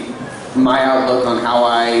 maybe my outlook on how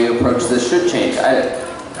I approach this should change?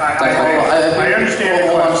 I understand.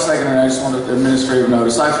 Hold on a second, and I just want an administrative note.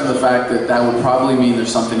 Aside from the fact that that would probably mean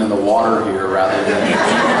there's something in the water here rather than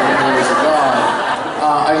there is a God,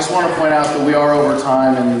 I just want to point out that we are over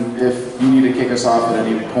time, and if you need to kick us off at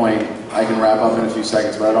any point, I can wrap up in a few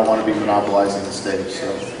seconds, but I don't want to be monopolizing the stage. So,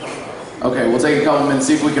 okay, we'll take a couple minutes,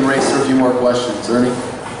 see if we can race through a few more questions. Ernie?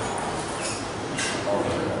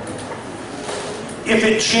 If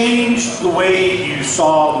it changed the way you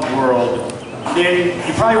saw the world, then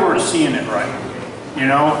you probably weren't seeing it right, you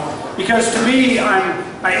know? Because to me, I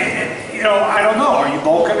don't know. Are you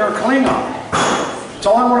Vulcan or Klingon? That's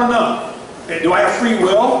all I want to know. Do I have free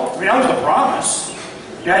will? I mean, that was the promise.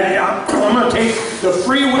 I'm going to take the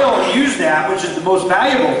free will and use that, which is the most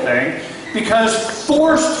valuable thing, because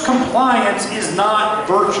forced compliance is not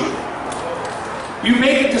virtue. You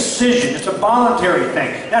make a decision. It's a voluntary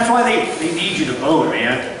thing. That's why they need you to vote,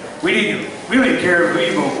 man. We don't even care who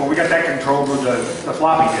you vote for. We got that control with the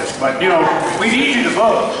floppy disk. But, you know, we need you to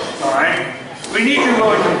vote, all right? We need your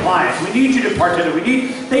will and compliance. We need you to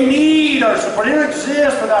participate. They need our support. They don't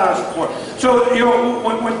exist without our support. So, you know,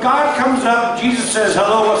 when God comes up, Jesus says,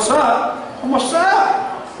 hello, what's up? What's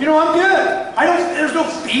up? You know, I'm good. There's no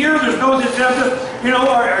fear. There's no, you know,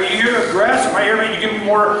 are you here to aggress? Am I here to give me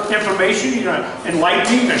more information? You're going to enlighten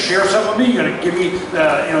me? You're going to share something with me? You're going to give me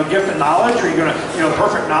the, you know, gift of knowledge? Or you're going to, you know,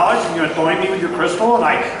 perfect knowledge? You're going to anoint me with your crystal?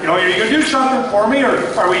 And you know, are you going to do something for me? Or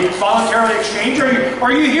are we voluntarily exchanged?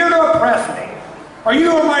 Are you here to oppress me? Are you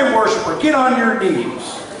my worshiper? Get on your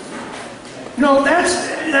knees. You know,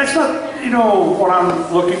 that's not, you know, what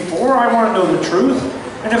I'm looking for. I want to know the truth.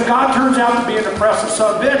 And if God turns out to be an oppressive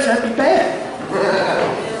son of a bitch, that'd be bad.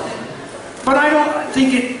 But I don't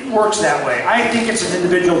think it works that way. I think it's an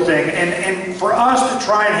individual thing. And for us to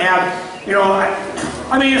try and have, you know,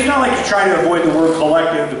 I mean, it's not like you try to avoid the word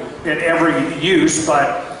collective in every use,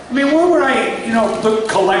 but I mean, where would I, you know, look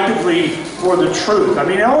collectively for the truth? I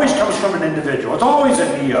mean, it always comes from an individual. It's always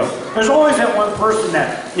an ego. There's always that one person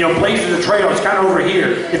that, you know, blazes the trail. It's kind of over here.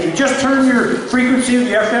 If you just turn your frequency of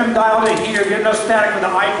the FM dial to here, get enough static with the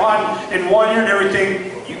iPod in one ear and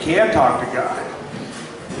everything, you can talk to God.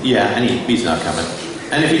 Yeah, and he's not coming.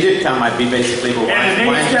 And if he did come, I'd be basically, well, why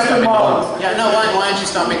aren't you stopping the bombs? Yeah, no, why aren't you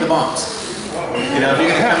stopping the bombs? You know, if you're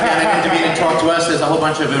going to come down and intervene and talk to us, there's a whole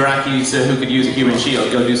bunch of Iraqis who could use a human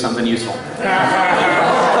shield. Go do something useful.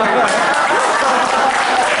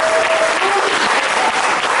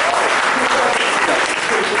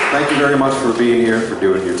 Thank you very much for being here, for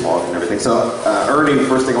doing your talk and everything. So, Ernie, the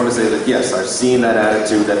first thing I want to say is that, yes, I've seen that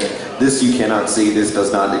attitude that this you cannot see, this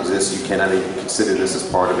does not exist, you cannot even consider this as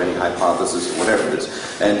part of any hypothesis or whatever it is.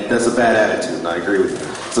 And that's a bad attitude, and I agree with you.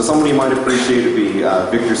 So somebody you might appreciate would be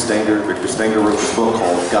Victor Stenger. Victor Stenger wrote this book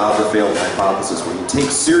called God the Failed Hypothesis, where he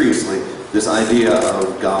takes seriously this idea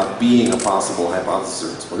of God being a possible hypothesis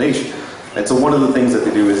or explanation. And so one of the things that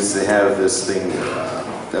they do is they have this thing,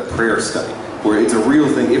 a prayer study, where it's a real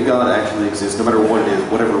thing. If God actually exists, no matter what it is,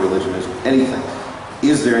 whatever religion is, anything,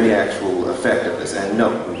 is there any actual effect of this? And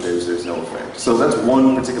no, there's no effect. So that's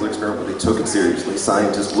one particular experiment where they took it seriously.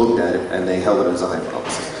 Scientists looked at it and they held it as a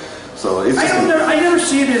hypothesis. So it's just I never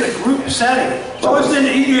see it in a group setting. So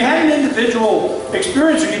you had an individual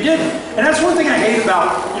experience or you didn't. And that's one thing I hate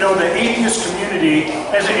about, the atheist community,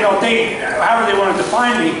 as they, however they want to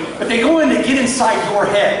define me, but they go in to get inside your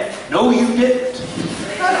head. No, you didn't.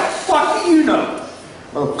 How the fuck do you know?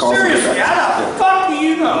 well, Seriously, how the fuck do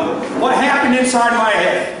you know what happened inside my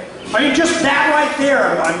head? I mean, just that right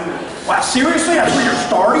there. Wow, seriously? That's where you're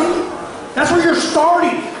starting? That's where you're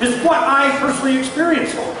starting, is what I personally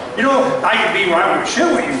experienced. I could be right with shit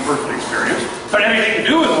what you personally experienced, but anything to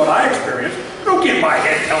do with what I experienced. Don't get in my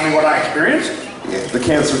head and tell me what I experienced. Yeah, the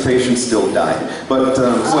cancer patient still died. But,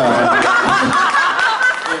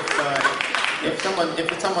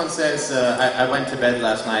 If someone says, I went to bed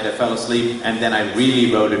last night, I fell asleep, and then I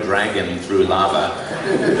really rode a dragon through lava,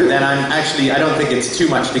 then I don't think it's too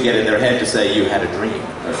much to get in their head to say you had a dream.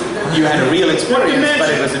 You had a real experience, but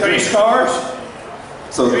it was a dream. Any scars?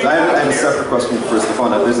 so I have a separate question for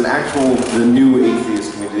Stefano. There's the new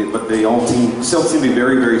atheist community, but they all still seem to be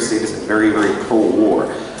very, very statist and very, very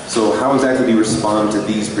pro-war. So how exactly do you respond to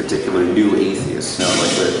these particular new atheists,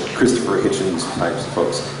 like the Christopher Hitchens types of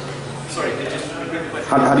folks? Sorry,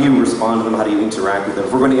 How do you respond to them? How do you interact with them?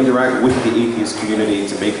 If we're going to interact with the atheist community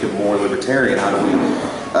to make them more libertarian, how do we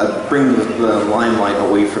bring the limelight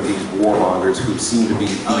away from these warmongers who seem to be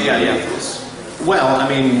atheists? Well, I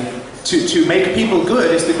mean, to make people good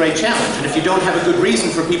is the great challenge. And if you don't have a good reason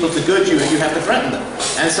for people to good you, you have to threaten them.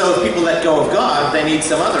 And so if people let go of God, they need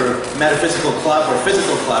some other metaphysical club or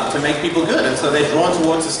physical club to make people good. And so they're drawn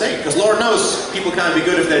towards the state. Because Lord knows people can't be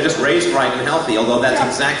good if they're just raised right and healthy, although that's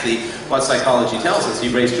exactly what psychology tells us. You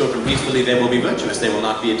raise children peacefully, they will be virtuous. They will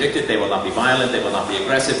not be addicted, they will not be violent, they will not be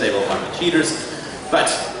aggressive, they will not be cheaters. But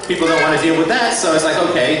people don't want to deal with that, so it's like,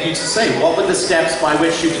 okay, you just say, what were the steps by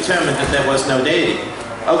which you determined that there was no deity?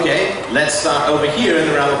 Okay, let's start over here in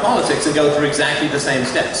the realm of politics and go through exactly the same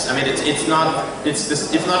steps. I mean, it's not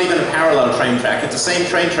even a parallel train track. It's the same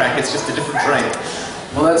train track. It's just a different train.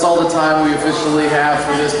 Well, that's all the time we officially have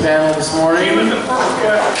for this panel this morning. I'm really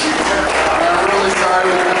sorry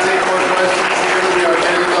we can't take more questions here. We are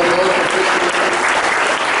getting the book officially.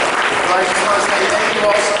 But I just want to say thank you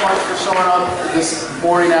all so much for showing up this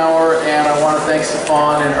morning hour, and I want to thank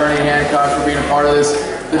Stefan and Ernie Hancock for being a part of this.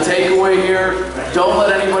 The takeaway here, don't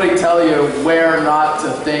let anybody tell you where not to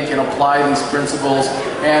think and apply these principles,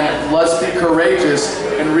 and let's be courageous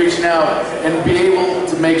in reaching out and be able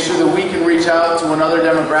to make sure that we can reach out to another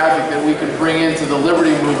demographic that we can bring into the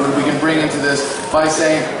liberty movement, we can bring into this by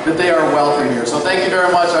saying that they are welcome here. So thank you very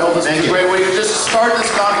much. I hope this was a great way to just start this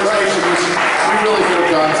conversation. We really could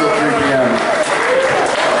have gone till 3 p.m.